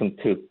listen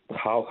to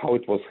how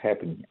it was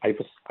happening. I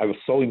was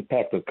so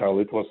impacted, Carl.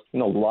 It was,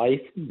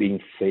 life being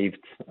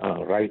saved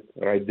right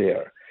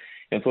there.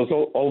 It was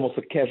almost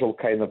a casual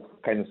kind of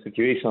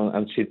situation,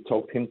 and she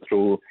talked him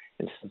through,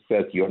 and she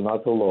said, "You're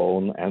not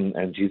alone,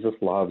 and Jesus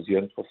loves you."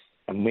 And it was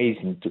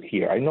amazing to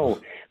hear. I know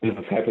this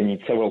is happening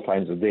several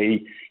times a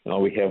day.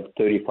 We have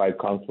 35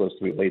 counselors.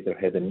 We later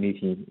had a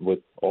meeting with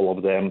all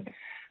of them.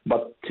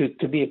 But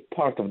to be a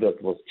part of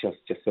that was just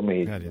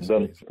amazing.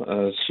 Then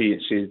she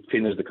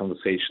finished the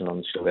conversation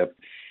and she left.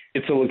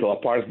 It's a little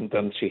apartment,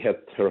 and she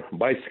had her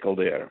bicycle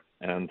there.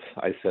 And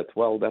I said,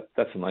 well,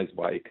 that's a nice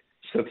bike.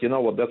 She said, you know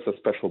what, that's a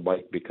special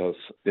bike because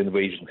the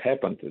invasion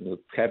happened. And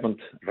it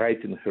happened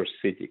right in her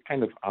city,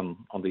 kind of on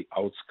the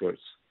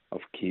outskirts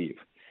of Kyiv.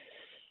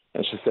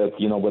 And she said,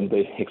 when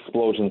the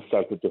explosion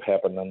started to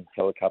happen and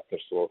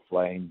helicopters were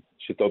flying,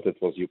 she thought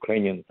it was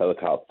Ukrainian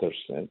helicopters,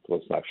 and it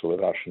was actually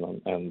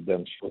Russian. And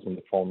then she was on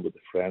the phone with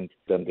a friend.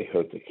 Then they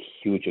heard a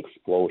huge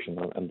explosion,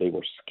 and they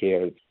were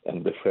scared.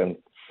 And the friend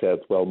said,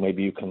 well,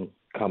 maybe you can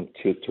come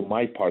to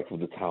my part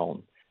of the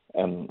town.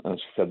 And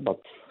she said,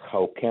 but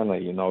how can I?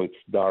 It's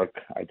dark.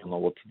 I don't know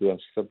what to do. And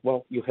she said,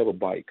 well, you have a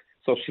bike.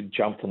 So she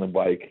jumped on a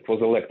bike. It was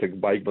an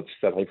electric bike, but she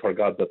said, I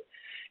forgot that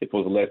it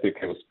was electric.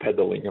 I was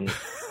pedaling and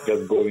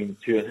just going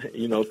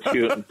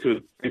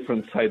to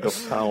different side of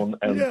town.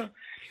 And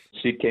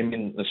she came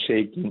in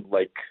shaking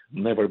like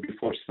never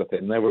before. She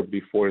said, never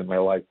before in my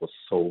life was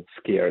so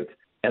scared.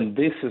 And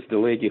this is the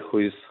lady who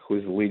is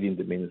leading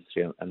the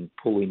ministry and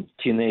pulling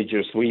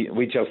teenagers.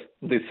 We just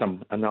did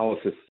some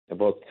analysis.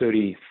 About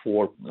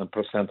 34%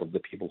 of the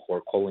people who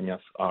are calling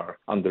us are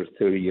under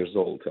 30 years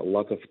old. A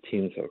lot of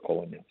teens are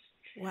calling us.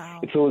 Wow.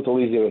 It's a little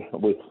easier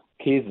with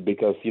kids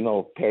because,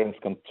 parents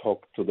can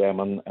talk to them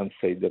and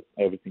say that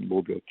everything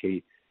will be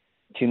okay.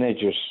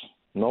 Teenagers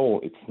know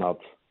it's not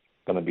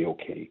going to be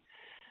okay.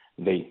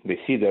 They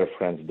see their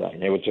friends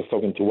dying. I was just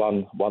talking to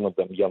one of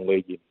them, young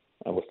lady.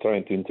 I was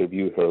trying to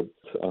interview her.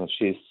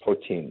 She's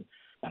 14,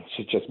 and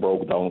she just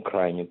broke down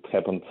crying. It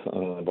happened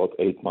about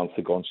 8 months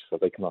ago, and she said,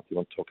 I cannot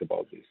even talk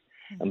about this.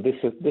 Mm-hmm. And this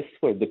is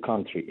where the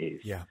country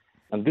is. Yeah.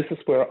 And this is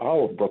where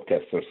our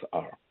broadcasters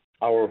are.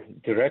 Our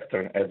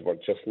director, Edward,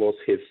 just lost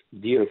his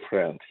dear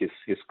friend,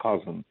 his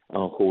cousin,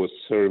 who was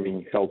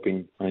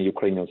helping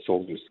Ukrainian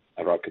soldiers.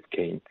 A rocket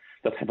came.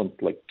 That happened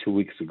like 2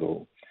 weeks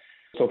ago.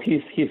 So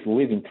he's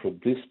living through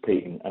this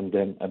pain and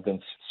then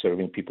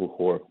serving people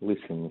who are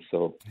listening.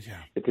 So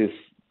it is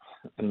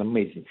an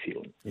amazing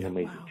feeling.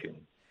 Feeling.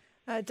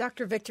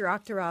 Dr. Viktor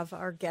Akhtarov,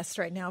 our guest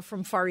right now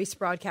from Far East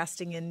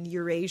Broadcasting in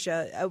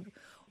Eurasia.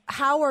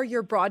 How are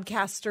your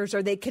broadcasters?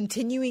 Are they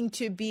continuing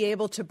to be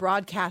able to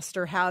broadcast,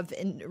 or have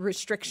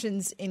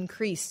restrictions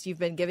increased? You've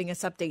been giving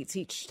us updates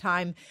each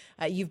time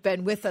you've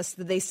been with us.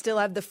 Do they still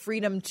have the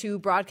freedom to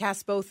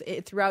broadcast both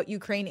throughout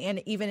Ukraine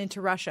and even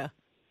into Russia?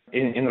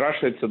 In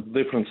Russia, it's a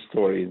different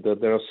story.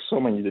 There are so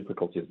many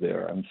difficulties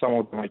there, and some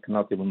of them I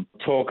cannot even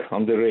talk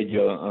on the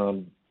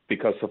radio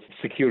because of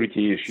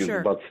security issues.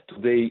 Sure. But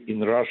today in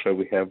Russia,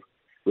 we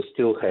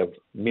still have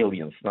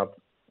millions, not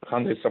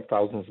hundreds of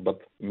thousands,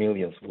 but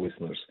millions of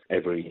listeners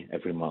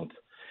every month.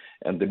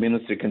 And the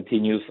ministry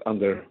continues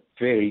under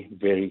very,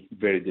 very,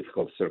 very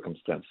difficult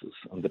circumstances,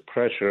 and the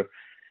pressure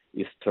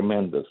is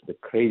tremendous. The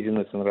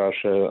craziness in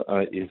Russia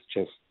is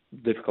just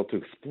difficult to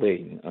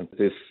explain, and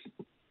it is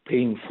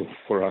painful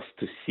for us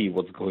to see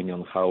what's going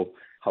on, how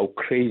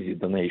crazy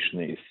the nation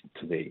is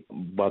today.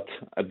 But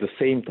at the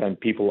same time,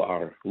 people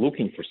are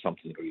looking for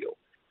something real.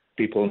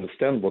 People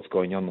understand what's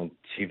going on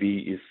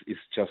TV is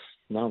just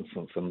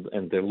nonsense,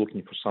 and they're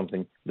looking for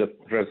something that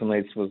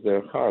resonates with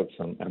their hearts,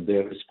 and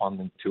they're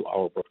responding to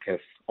our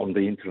broadcasts on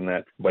the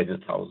internet by the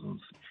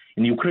thousands.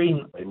 In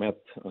Ukraine, I met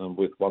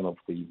with one of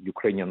the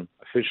Ukrainian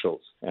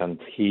officials, and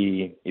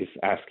he is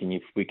asking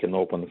if we can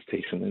open a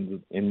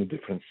station in a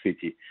different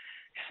city.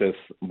 He says,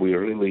 we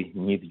really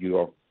need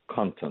your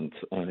content.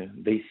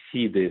 They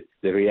see the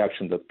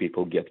reaction that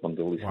people get when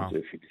they listen to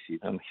FEBC.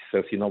 And he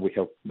says, we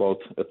have about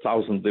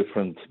 1,000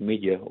 different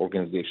media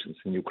organizations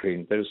in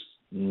Ukraine. There's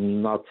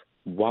not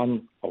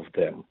one of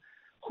them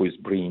who is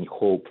bringing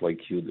hope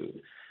like you do.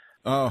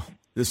 Oh,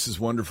 this is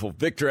wonderful.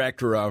 Viktor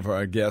Akhtarov,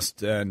 our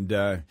guest,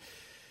 and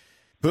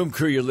Boom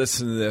Crew, you're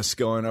listening to this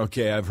going,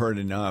 okay, I've heard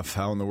enough.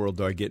 How in the world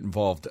do I get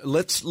involved?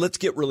 Let's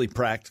get really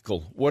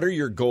practical. What are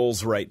your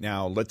goals right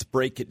now? Let's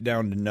break it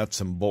down to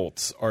nuts and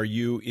bolts. Are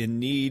you in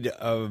need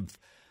of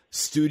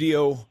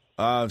studio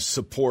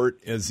support,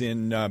 as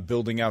in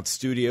building out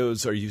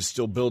studios? Are you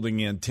still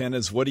building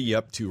antennas? What are you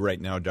up to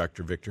right now,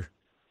 Dr. Viktor?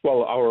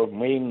 Well, our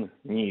main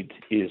need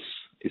is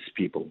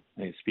people.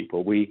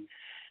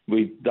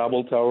 We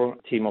doubled our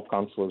team of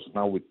counselors.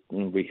 Now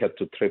we had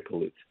to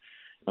triple it.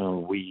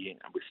 We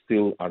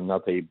still are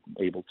not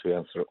able to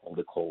answer all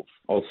the calls.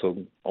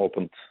 Also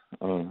opened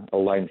a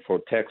line for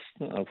text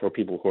for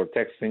people who are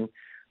texting,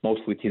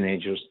 mostly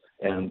teenagers,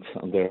 and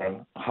there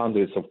are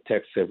hundreds of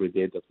texts every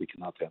day that we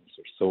cannot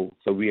answer. So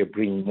we are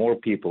bringing more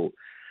people,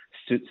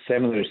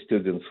 seminary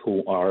students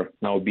who are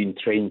now being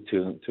trained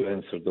to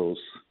answer those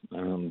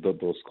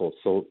calls.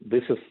 So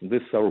this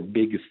is our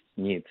biggest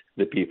need,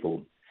 the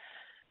people.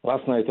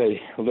 Last night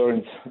I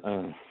learned,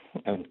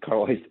 and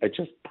Carl, I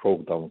just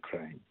broke down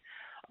crying.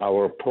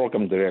 Our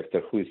program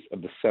director, who is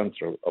at the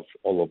center of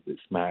all of this,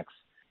 Max,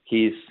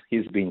 he's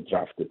being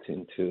drafted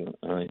into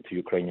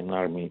Ukrainian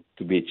army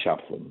to be a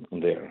chaplain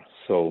there.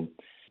 So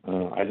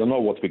I don't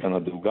know what we're gonna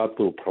do. God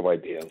will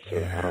provide the answer.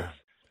 Yeah.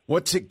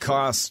 What's it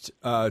cost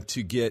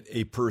to get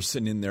a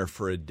person in there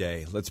for a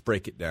day? Let's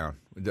break it down.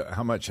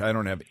 How much? I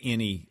don't have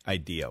any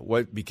idea.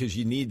 Because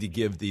you need to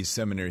give these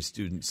seminary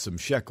students some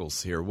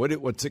shekels here.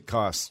 What's it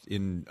cost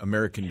in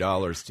American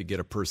dollars to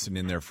get a person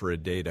in there for a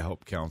day to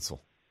help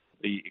counsel?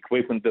 The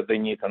equipment that they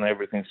need and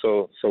everything.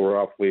 So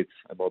roughly it's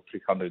about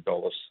 $300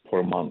 for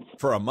a month.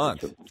 For a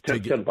month?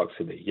 $10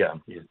 a day, yeah.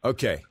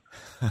 Okay.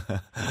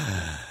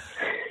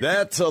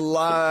 That's a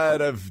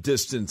lot of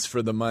distance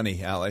for the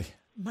money, Allie.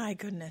 My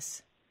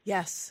goodness.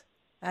 Yes.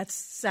 That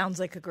sounds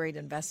like a great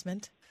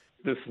investment.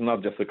 This is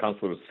not just a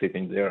counselor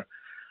sitting there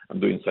and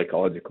doing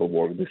psychological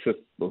work. This is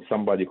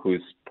somebody who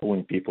is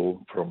pulling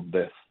people from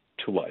death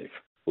to life,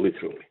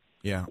 literally.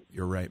 Yeah,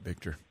 you're right,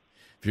 Victor.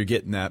 If you're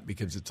getting that,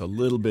 because it's a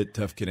little bit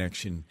tough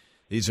connection.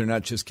 These are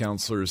not just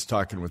counselors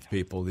talking with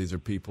people. These are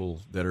people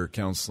that are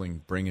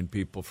counseling, bringing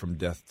people from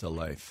death to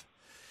life.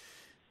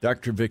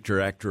 Dr. Viktor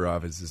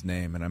Akhtarov is his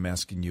name, and I'm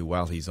asking you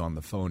while he's on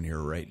the phone here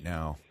right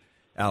now,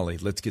 Allie,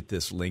 let's get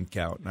this link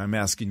out. And I'm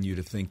asking you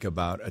to think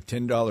about a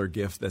 $10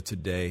 gift, that's a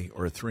day,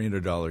 or a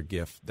 $300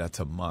 gift, that's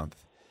a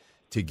month,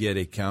 to get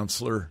a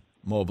counselor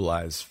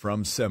mobilized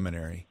from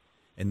seminary.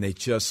 And they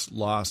just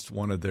lost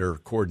one of their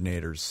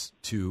coordinators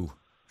to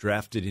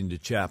drafted into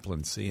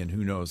chaplaincy, and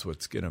who knows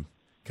what's going to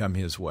come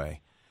his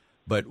way.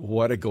 But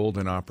what a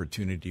golden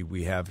opportunity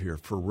we have here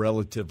for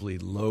relatively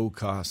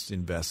low-cost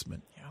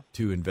investment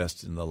to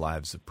invest in the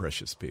lives of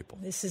precious people.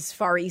 This is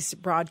Far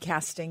East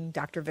Broadcasting,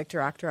 Dr. Viktor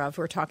Akhtarov,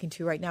 who we're talking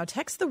to right now.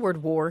 Text the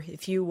word WAR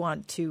if you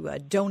want to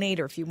donate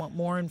or if you want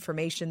more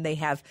information. They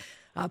have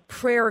a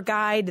prayer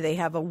guide. They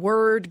have a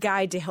word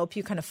guide to help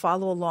you kind of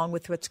follow along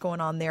with what's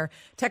going on there.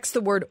 Text the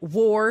word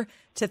WAR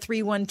to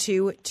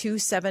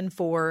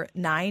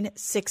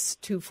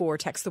 312-274-9624.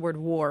 Text the word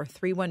WAR,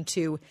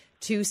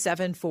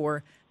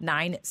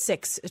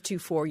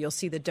 312-274-9624. You'll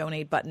see the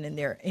donate button in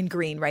there in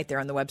green right there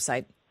on the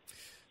website.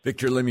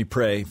 Victor, let me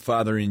pray.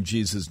 Father, in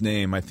Jesus'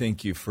 name, I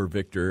thank you for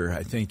Victor.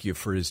 I thank you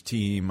for his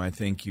team. I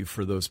thank you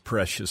for those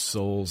precious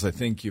souls. I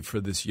thank you for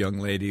this young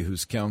lady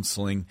who's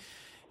counseling,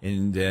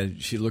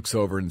 and she looks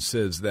over and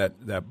says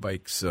that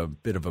bike's a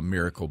bit of a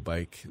miracle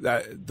bike.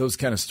 Those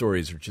kind of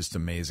stories are just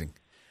amazing.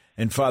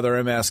 And Father,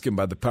 I'm asking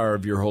by the power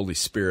of your Holy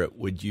Spirit,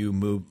 would you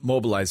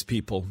mobilize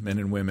people, men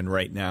and women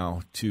right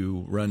now,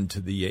 to run to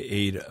the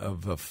aid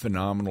of a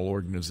phenomenal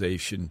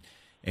organization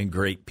and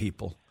great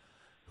people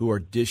who are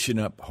dishing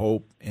up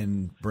hope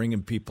and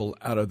bringing people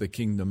out of the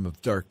kingdom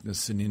of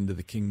darkness and into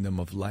the kingdom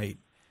of light,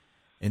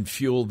 and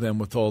fuel them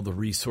with all the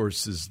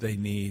resources they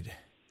need.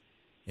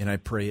 And I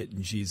pray it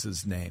in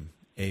Jesus' name.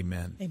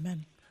 Amen.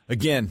 Amen.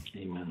 Again,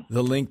 Amen.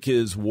 The link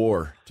is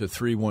WAR to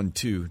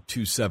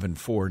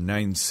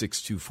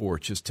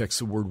 312-274-9624. Just text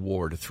the word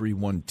WAR to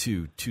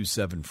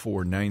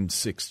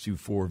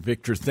 312-274-9624.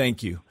 Victor,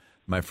 thank you,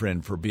 my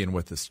friend, for being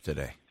with us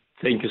today.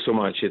 Thank you so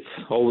much. It's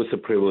always a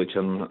privilege,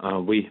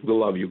 and we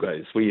love you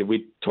guys.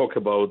 We talk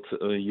about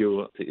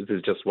you. It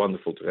is just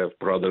wonderful to have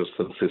brothers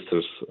and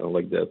sisters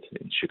like that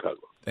in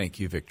Chicago. Thank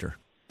you, Victor.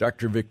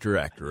 Dr. Viktor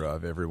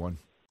Akhtarov, everyone.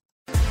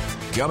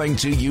 Coming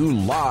to you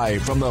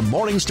live from the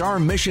Morning Star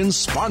Mission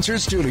sponsored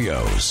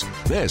studios.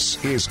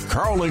 This is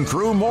Carl and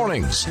Crew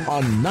Mornings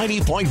on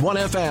 90.1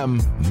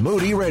 FM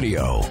Moody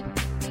Radio.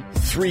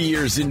 3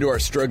 years into our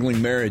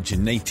struggling marriage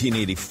in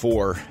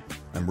 1984,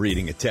 I'm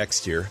reading a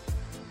text here.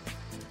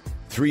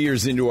 3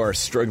 years into our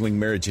struggling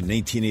marriage in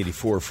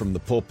 1984, from the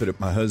pulpit at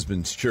my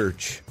husband's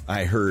church,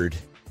 I heard,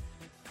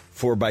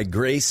 "For by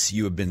grace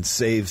you have been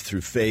saved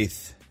through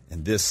faith,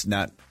 and this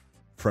not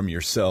from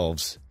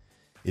yourselves.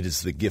 It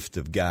is the gift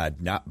of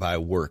God, not by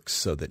works,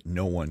 so that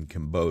no one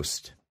can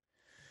boast."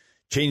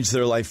 Changed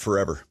their life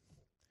forever.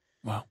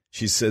 Wow.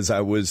 She says,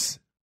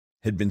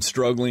 had been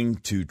struggling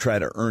to try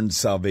to earn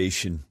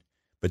salvation,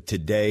 but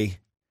today,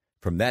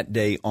 from that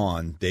day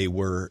on, they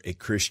were a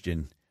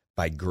Christian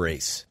by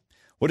grace.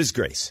 What is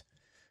grace?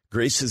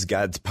 Grace is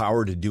God's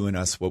power to do in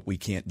us what we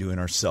can't do in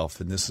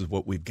ourselves. And this is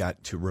what we've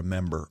got to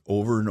remember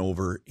over and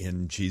over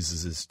in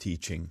Jesus'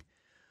 teaching.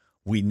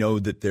 We know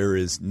that there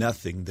is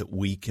nothing that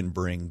we can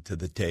bring to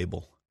the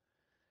table.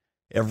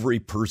 Every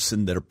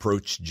person that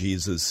approached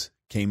Jesus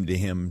came to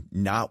him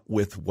not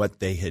with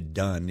what they had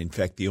done. In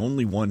fact, the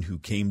only one who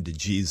came to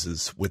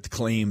Jesus with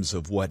claims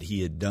of what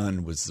he had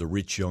done was the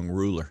rich young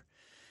ruler.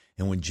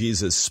 And when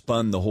Jesus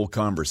spun the whole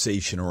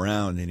conversation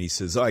around and he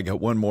says, "I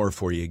got one more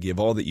for you. Give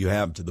all that you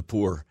have to the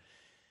poor,"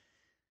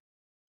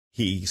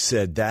 he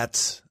said,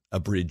 "That's a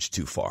bridge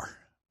too far.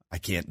 I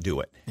can't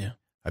do it. Yeah.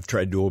 I've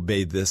tried to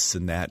obey this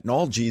and that." And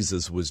all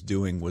Jesus was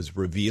doing was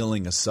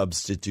revealing a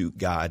substitute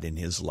God in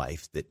his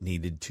life that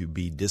needed to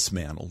be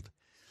dismantled.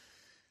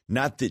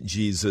 Not that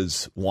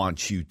Jesus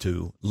wants you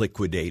to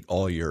liquidate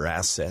all your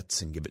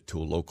assets and give it to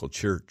a local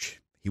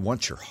church. He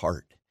wants your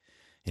heart.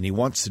 And he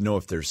wants to know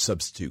if there's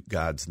substitute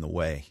gods in the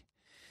way.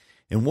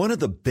 And one of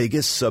the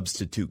biggest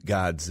substitute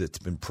gods that's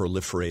been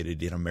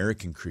proliferated in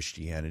American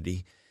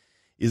Christianity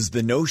is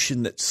the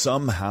notion that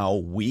somehow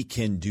we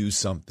can do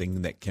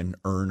something that can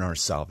earn our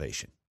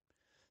salvation.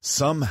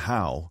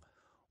 Somehow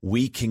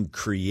we can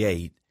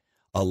create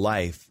a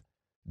life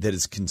that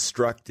is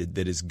constructed,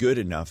 that is good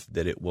enough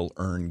that it will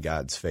earn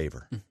God's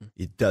favor. Mm-hmm.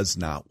 It does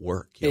not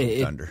work.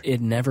 It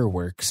never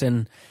works.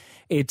 And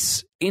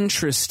it's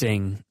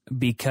interesting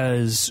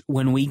because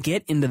when we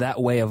get into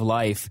that way of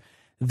life,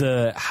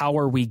 the how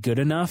are we good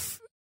enough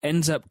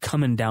ends up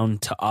coming down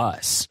to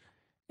us.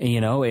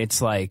 You know,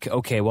 it's like,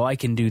 okay, well, I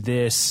can do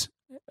this.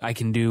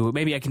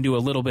 maybe I can do a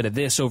little bit of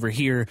this over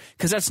here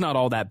because that's not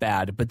all that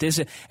bad. But this,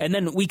 and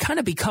then we kind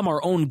of become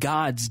our own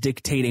gods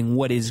dictating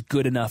what is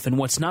good enough and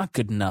what's not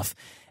good enough.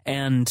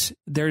 And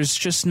there's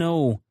just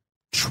no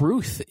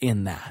truth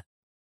in that.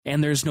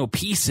 And there's no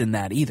peace in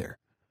that either.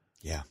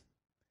 Yeah.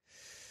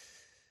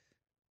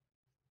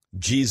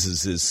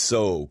 Jesus is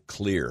so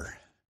clear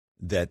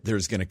that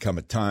there's going to come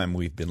a time,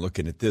 we've been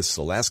looking at this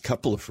the last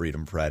couple of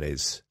Freedom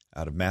Fridays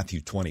out of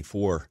Matthew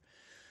 24,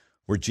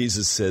 where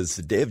Jesus says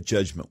the day of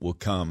judgment will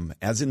come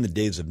as in the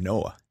days of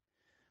Noah,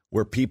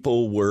 where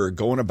people were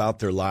going about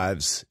their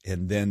lives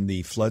and then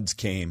the floods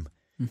came,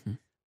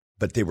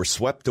 but they were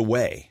swept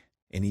away.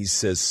 And he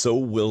says, so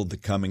will the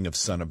coming of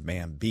Son of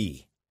Man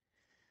be.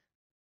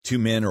 Two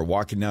men are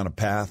walking down a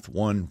path,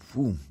 one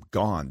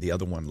gone, the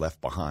other one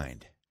left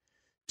behind.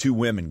 Two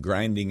women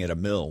grinding at a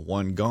mill,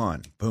 one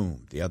gone,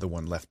 boom, the other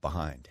one left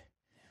behind.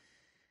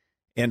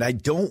 And I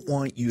don't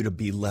want you to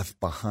be left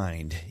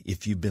behind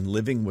if you've been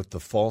living with the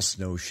false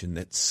notion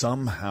that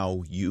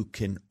somehow you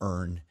can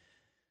earn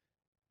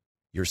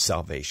your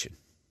salvation.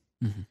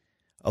 Mm-hmm.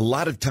 A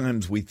lot of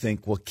times we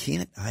think, well,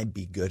 can't I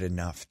be good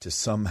enough to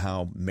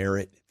somehow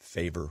merit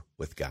favor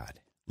with God?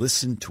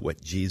 Listen to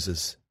what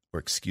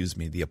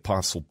the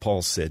Apostle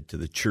Paul said to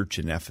the church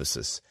in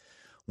Ephesus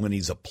when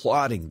he's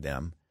applauding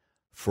them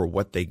for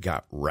what they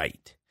got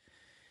right.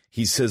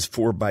 He says,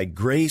 for by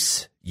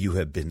grace you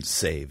have been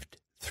saved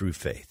through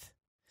faith.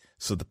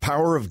 So the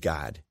power of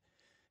God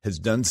has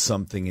done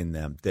something in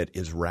them that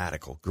is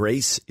radical.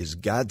 Grace is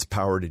God's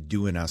power to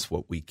do in us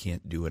what we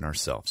can't do in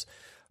ourselves.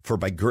 For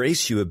by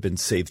grace you have been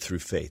saved through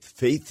faith.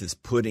 Faith is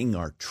putting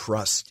our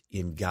trust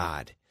in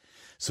God.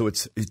 So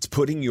it's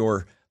putting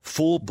your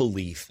full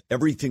belief,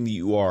 everything that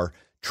you are,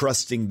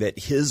 trusting that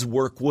his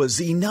work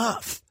was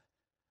enough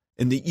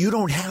and that you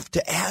don't have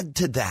to add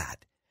to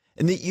that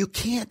and that you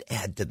can't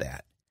add to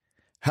that.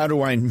 How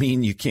do I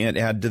mean you can't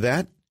add to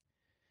that?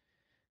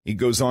 He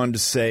goes on to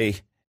say,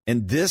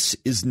 and this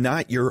is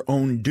not your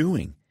own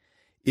doing.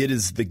 It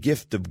is the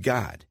gift of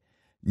God,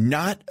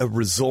 not a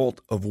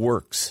result of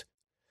works,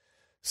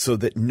 so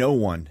that no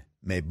one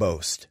may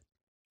boast.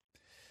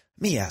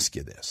 Let me ask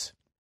you this.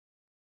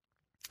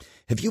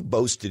 Have you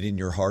boasted in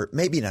your heart,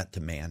 maybe not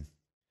to man,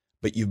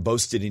 but you've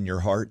boasted in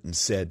your heart and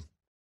said,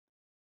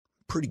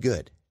 pretty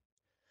good.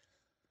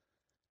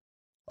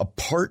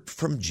 Apart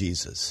from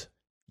Jesus,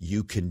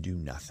 you can do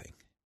nothing.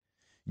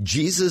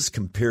 Jesus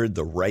compared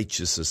the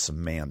righteousness of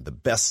man, the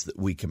best that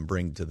we can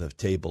bring to the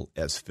table,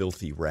 as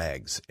filthy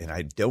rags. And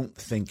I don't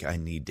think I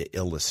need to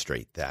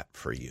illustrate that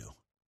for you.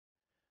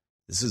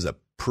 This is a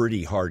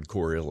pretty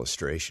hardcore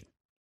illustration.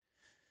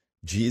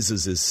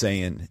 Jesus is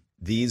saying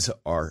these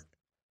are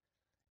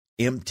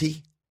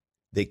empty.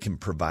 They can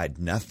provide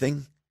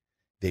nothing.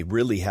 They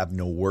really have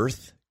no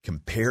worth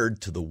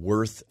compared to the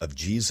worth of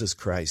Jesus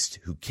Christ,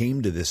 who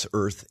came to this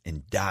earth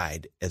and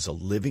died as a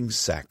living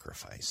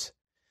sacrifice.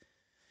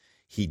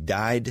 He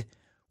died,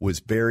 was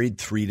buried.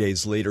 3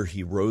 days later,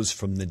 he rose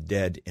from the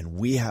dead. And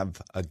we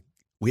have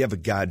a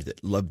God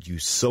that loved you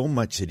so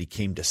much that he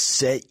came to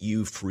set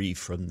you free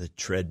from the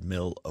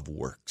treadmill of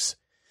works.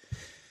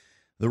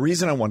 The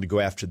reason I wanted to go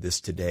after this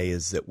today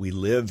is that we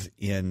live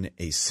in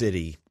a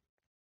city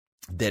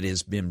that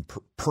has been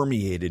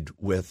permeated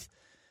with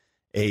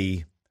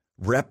a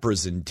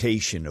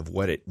representation of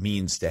what it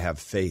means to have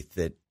faith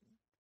that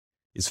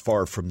is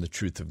far from the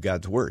truth of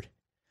God's word.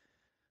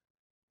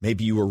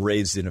 Maybe you were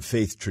raised in a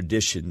faith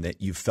tradition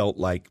that you felt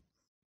like,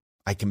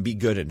 I can be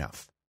good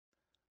enough.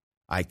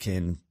 I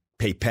can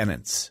pay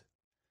penance.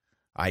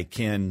 I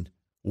can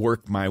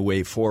work my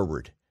way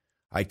forward.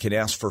 I can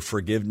ask for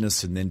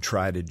forgiveness and then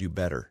try to do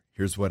better.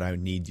 Here's what I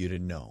need you to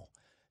know.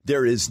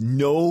 There is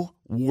no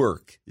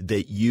work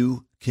that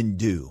you can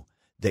do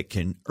that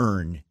can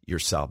earn your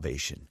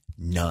salvation.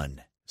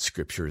 None.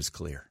 Scripture is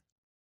clear.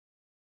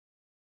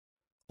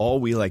 All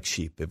we like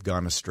sheep have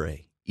gone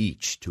astray,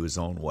 each to his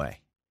own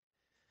way.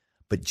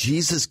 But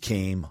Jesus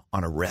came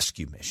on a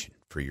rescue mission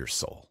for your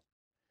soul.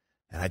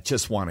 And I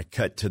just want to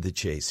cut to the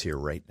chase here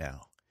right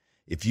now.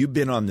 If you've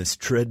been on this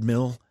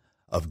treadmill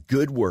of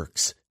good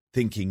works,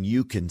 thinking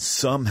you can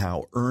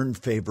somehow earn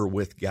favor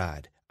with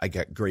God, I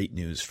got great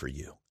news for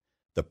you.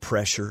 The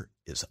pressure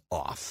is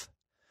off.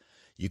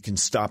 You can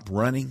stop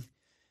running.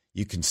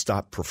 You can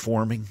stop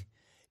performing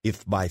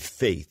if by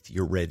faith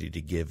you're ready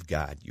to give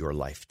God your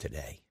life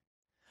today.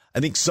 I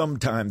think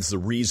sometimes the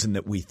reason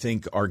that we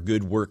think our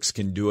good works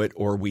can do it,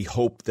 or we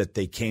hope that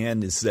they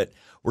can, is that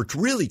we're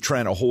really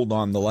trying to hold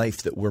on the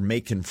life that we're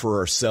making for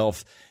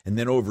ourselves, and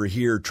then over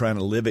here trying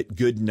to live it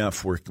good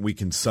enough where we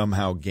can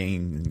somehow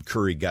gain and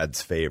curry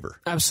God's favor.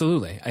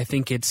 Absolutely. I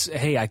think it's,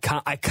 hey, I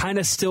kind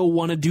of still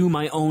want to do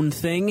my own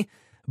thing,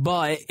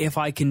 but if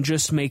I can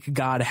just make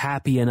God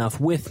happy enough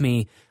with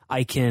me,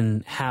 I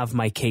can have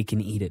my cake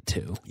and eat it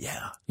too.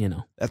 Yeah. You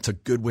know. That's a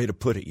good way to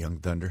put it, Young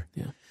Thunder.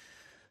 Yeah.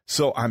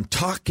 So I'm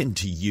talking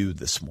to you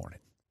this morning.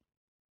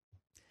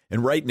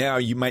 And right now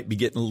you might be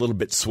getting a little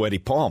bit sweaty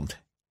palmed.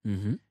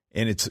 Mm-hmm.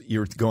 And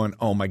you're going,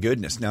 oh my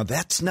goodness. Now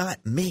that's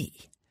not me.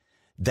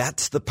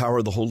 That's the power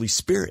of the Holy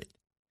Spirit.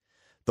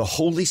 The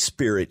Holy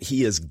Spirit,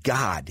 he is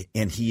God,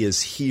 and he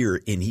is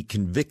here, and he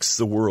convicts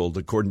the world,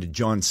 according to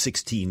John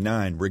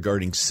 16:9,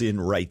 regarding sin,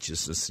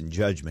 righteousness, and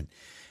judgment.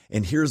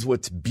 And here's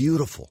what's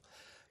beautiful.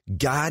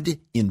 God,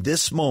 in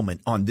this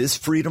moment, on this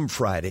Freedom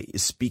Friday,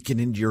 is speaking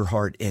into your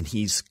heart, and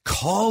he's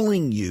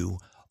calling you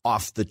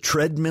off the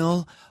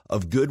treadmill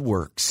of good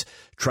works,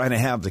 trying to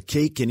have the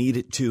cake and eat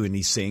it too, and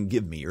he's saying,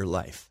 give me your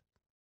life.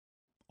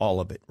 All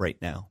of it right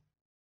now.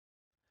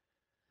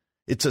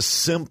 It's a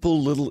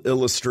simple little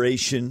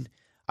illustration.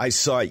 I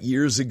saw it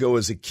years ago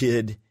as a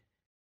kid.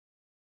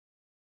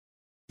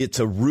 It's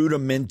a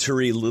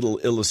rudimentary little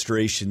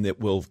illustration that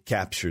will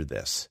capture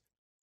this.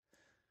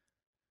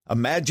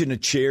 Imagine a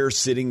chair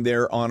sitting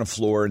there on a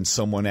floor and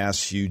someone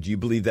asks you, do you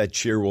believe that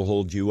chair will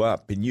hold you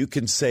up? And you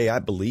can say, I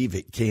believe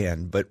it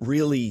can. But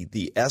really,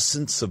 the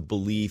essence of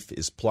belief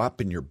is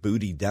plopping your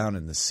booty down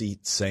in the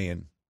seat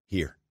saying,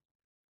 here,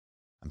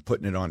 I'm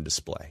putting it on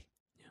display.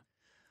 Yeah.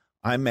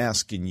 I'm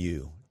asking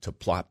you to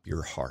plop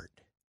your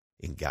heart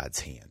in God's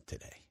hand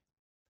today.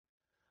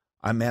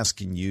 I'm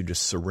asking you to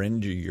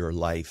surrender your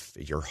life,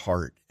 your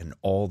heart, and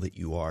all that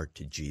you are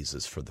to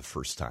Jesus for the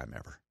first time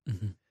ever.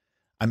 Mm-hmm.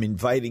 I'm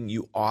inviting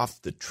you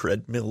off the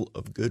treadmill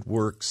of good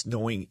works,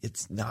 knowing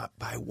it's not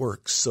by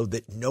works, so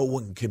that no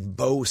one can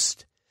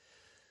boast.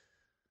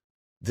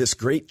 This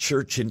great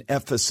church in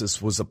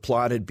Ephesus was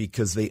applauded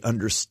because they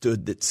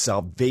understood that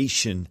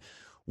salvation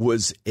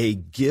was a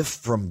gift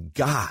from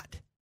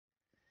God,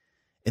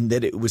 and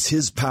that it was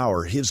his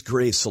power, his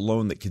grace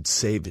alone that could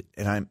save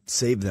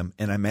them.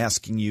 And I'm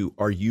asking you,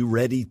 are you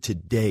ready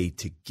today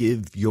to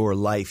give your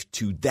life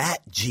to that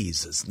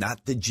Jesus,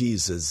 not the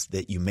Jesus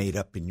that you made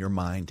up in your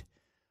mind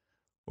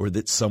or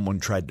that someone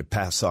tried to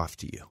pass off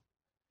to you?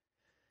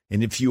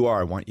 And if you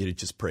are, I want you to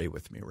just pray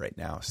with me right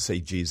now. Say,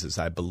 Jesus,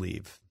 I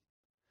believe.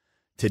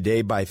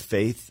 Today, by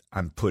faith,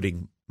 I'm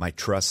putting my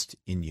trust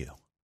in you.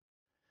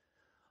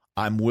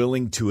 I'm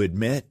willing to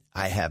admit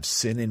I have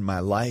sin in my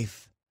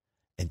life.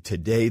 And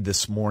today,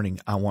 this morning,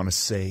 I want to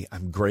say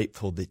I'm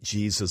grateful that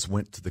Jesus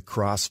went to the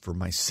cross for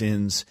my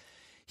sins.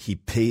 He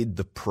paid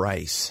the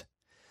price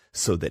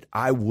so that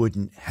I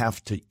wouldn't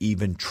have to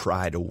even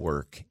try to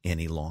work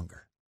any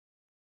longer.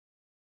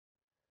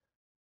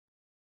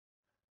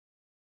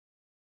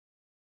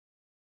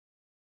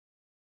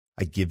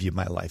 I give you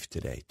my life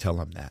today.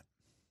 Tell him that.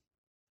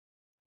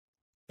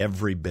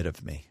 Every bit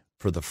of me,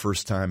 for the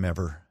first time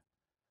ever,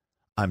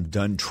 I'm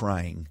done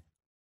trying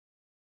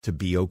to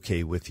be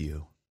okay with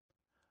you.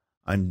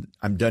 I'm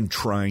done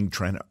trying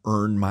to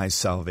earn my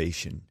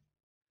salvation.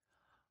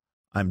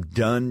 I'm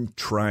done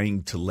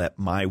trying to let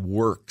my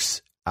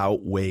works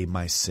outweigh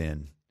my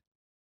sin.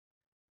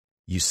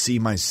 You see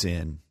my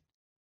sin.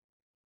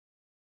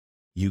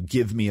 You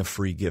give me a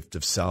free gift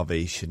of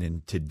salvation,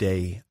 and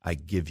today I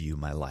give you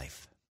my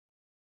life.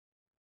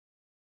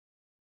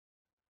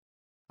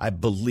 I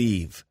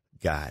believe,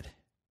 God,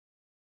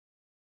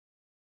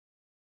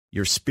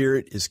 your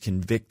Spirit is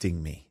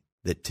convicting me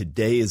that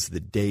today is the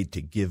day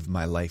to give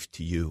my life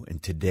to you.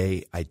 And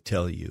today I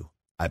tell you,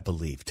 I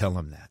believe. Tell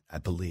him that. I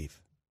believe.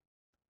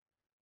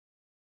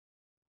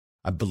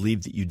 I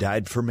believe that you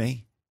died for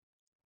me.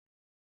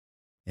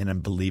 And I'm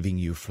believing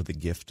you for the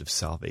gift of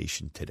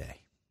salvation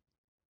today.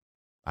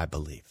 I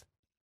believe.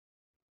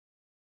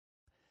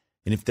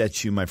 And if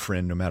that's you, my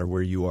friend, no matter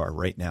where you are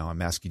right now,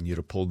 I'm asking you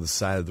to pull to the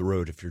side of the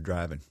road if you're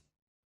driving.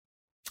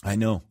 I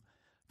know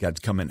God's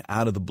coming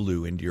out of the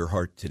blue into your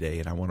heart today,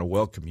 and I want to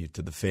welcome you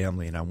to the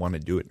family, and I want to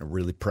do it in a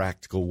really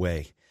practical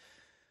way.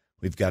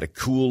 We've got a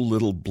cool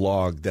little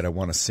blog that I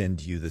want to send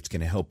to you that's going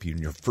to help you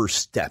in your first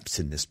steps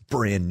in this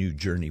brand new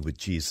journey with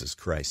Jesus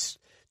Christ.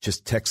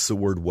 Just text the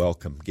word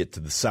welcome. Get to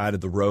the side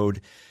of the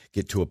road,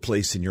 get to a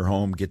place in your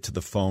home, get to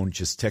the phone.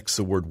 Just text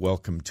the word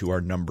welcome to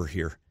our number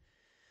here.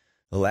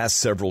 The last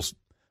several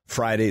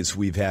Fridays,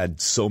 we've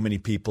had so many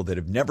people that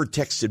have never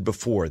texted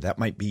before. That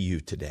might be you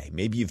today.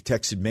 Maybe you've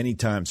texted many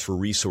times for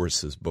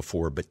resources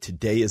before, but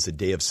today is a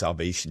day of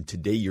salvation.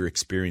 Today you're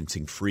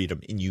experiencing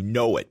freedom, and you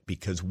know it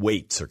because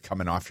weights are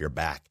coming off your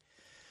back.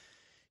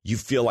 You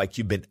feel like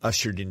you've been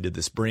ushered into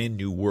this brand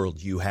new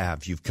world you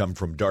have. You've come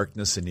from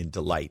darkness and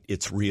into light.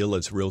 It's real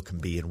as real can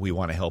be, and we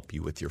want to help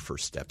you with your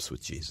first steps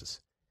with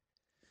Jesus.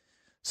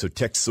 So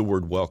text the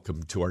word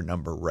welcome to our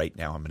number right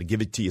now. I'm going to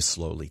give it to you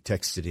slowly.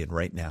 Text it in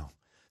right now.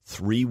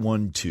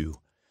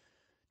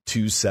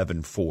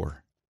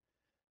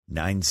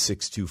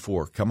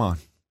 312-274-9624. Come on.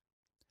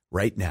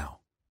 Right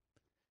now.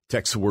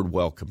 Text the word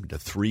welcome to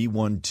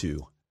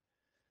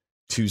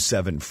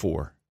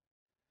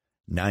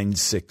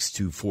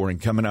 312-274-9624. And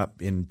coming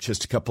up in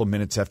just a couple of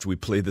minutes after we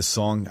play this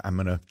song, I'm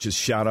going to just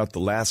shout out the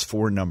last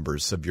four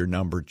numbers of your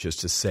number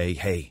just to say,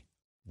 hey,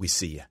 we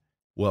see you.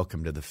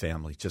 Welcome to the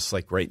family. Just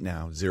like right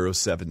now,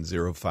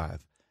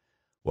 0705.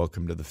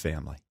 Welcome to the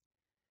family.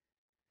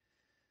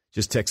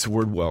 Just text the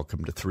word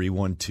welcome to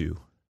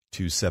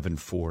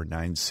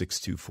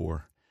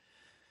 312-274-9624.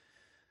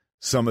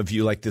 Some of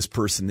you, like this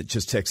person that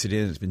just texted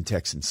in, has been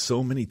texting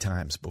so many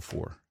times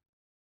before,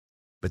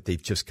 but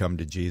they've just come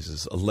to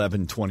Jesus.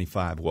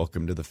 1125,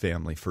 welcome to the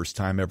family. First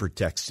time ever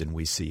texting,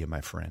 we see you,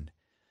 my friend.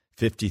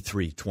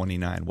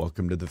 5329.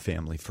 Welcome to the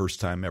family. First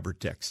time ever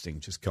texting.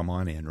 Just come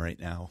on in right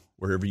now.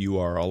 Wherever you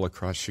are, all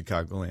across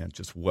Chicagoland,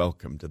 just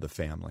welcome to the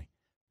family.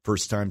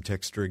 First time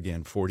texter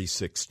again,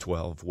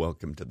 4612.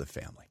 Welcome to the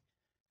family.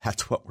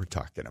 That's what we're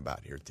talking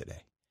about here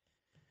today.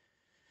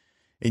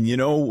 And you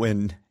know,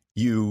 when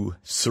you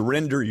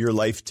surrender your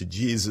life to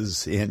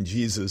Jesus and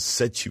Jesus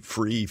sets you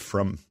free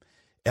from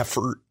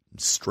effort,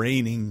 and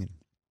straining,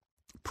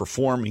 and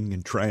performing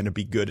and trying to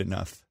be good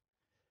enough,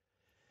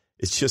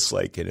 it's just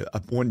like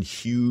one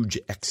huge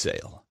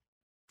exhale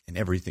and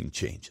everything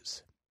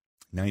changes.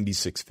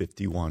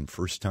 9651,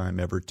 first time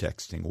ever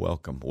texting.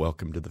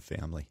 Welcome to the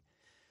family.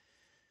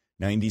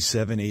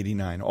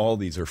 9789, all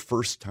these are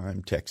first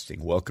time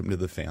texting. Welcome to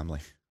the family.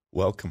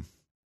 Welcome,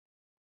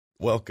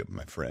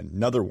 my friend.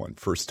 Another one,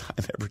 first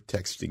time ever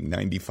texting.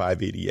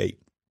 9588.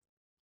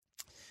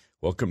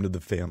 Welcome to the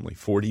family.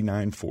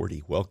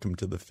 4940, welcome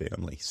to the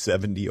family.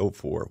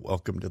 7004,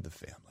 welcome to the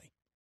family.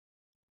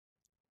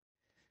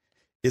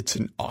 It's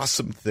an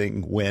awesome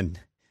thing when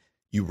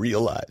you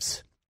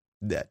realize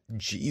that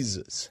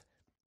Jesus,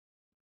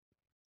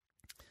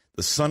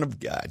 the Son of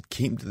God,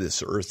 came to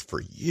this earth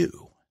for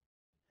you.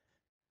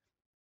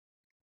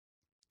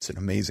 It's an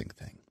amazing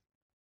thing.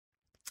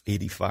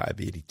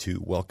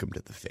 8582, welcome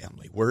to the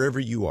family. Wherever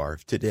you are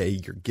today,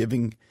 you're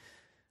giving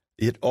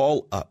it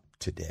all up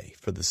today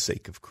for the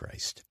sake of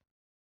Christ.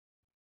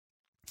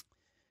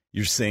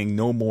 You're saying,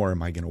 no more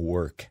am I going to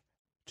work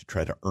to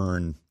try to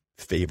earn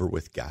favor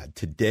with God.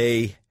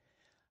 Today,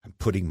 I'm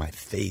putting my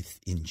faith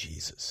in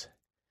Jesus.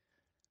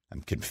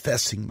 I'm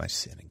confessing my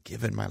sin and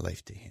giving my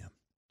life to him.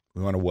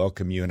 We want to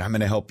welcome you, and I'm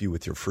going to help you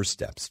with your first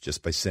steps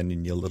just by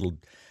sending you a little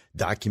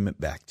document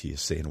back to you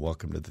saying,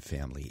 welcome to the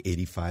family.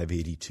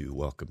 8582,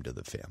 welcome to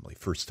the family.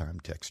 First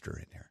time texter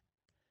in here.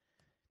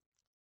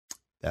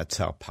 That's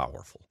how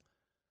powerful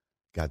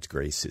God's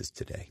grace is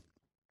today.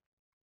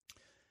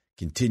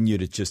 Continue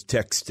to just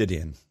text it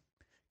in.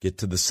 Get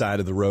to the side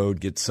of the road,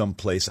 get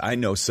someplace. I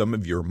know some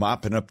of you are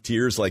mopping up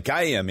tears like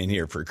I am in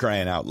here, for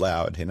crying out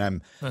loud.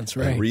 And That's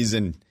right. The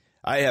reason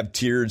I have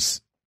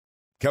tears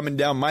coming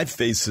down my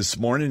face this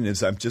morning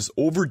is I'm just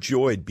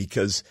overjoyed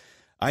because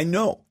I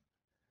know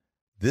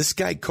this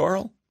guy,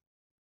 Carl,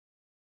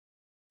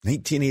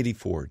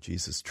 1984,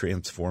 Jesus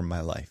transformed my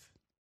life.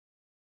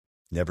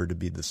 Never to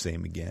be the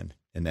same again.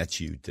 And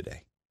that's you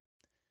today.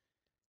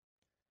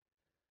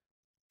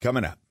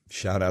 Coming up,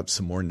 shout out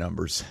some more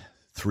numbers.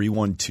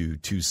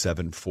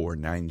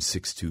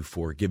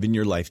 312-274-9624. Giving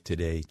your life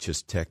today,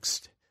 just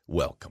text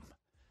welcome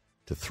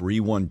to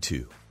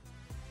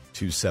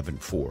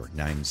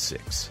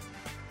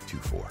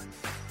 312-274-9624.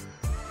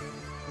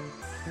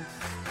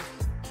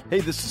 Hey,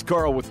 this is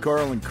Carl with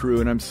Carl and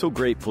Crew, and I'm so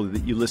grateful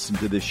that you listen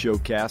to this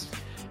showcast.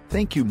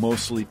 Thank you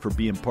mostly for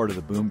being part of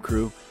the Boom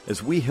Crew.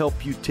 As we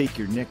help you take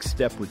your next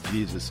step with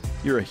Jesus,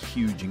 you're a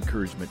huge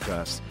encouragement to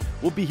us.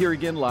 We'll be here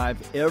again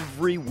live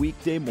every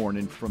weekday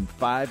morning from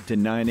 5 to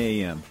 9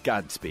 a.m.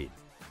 Godspeed.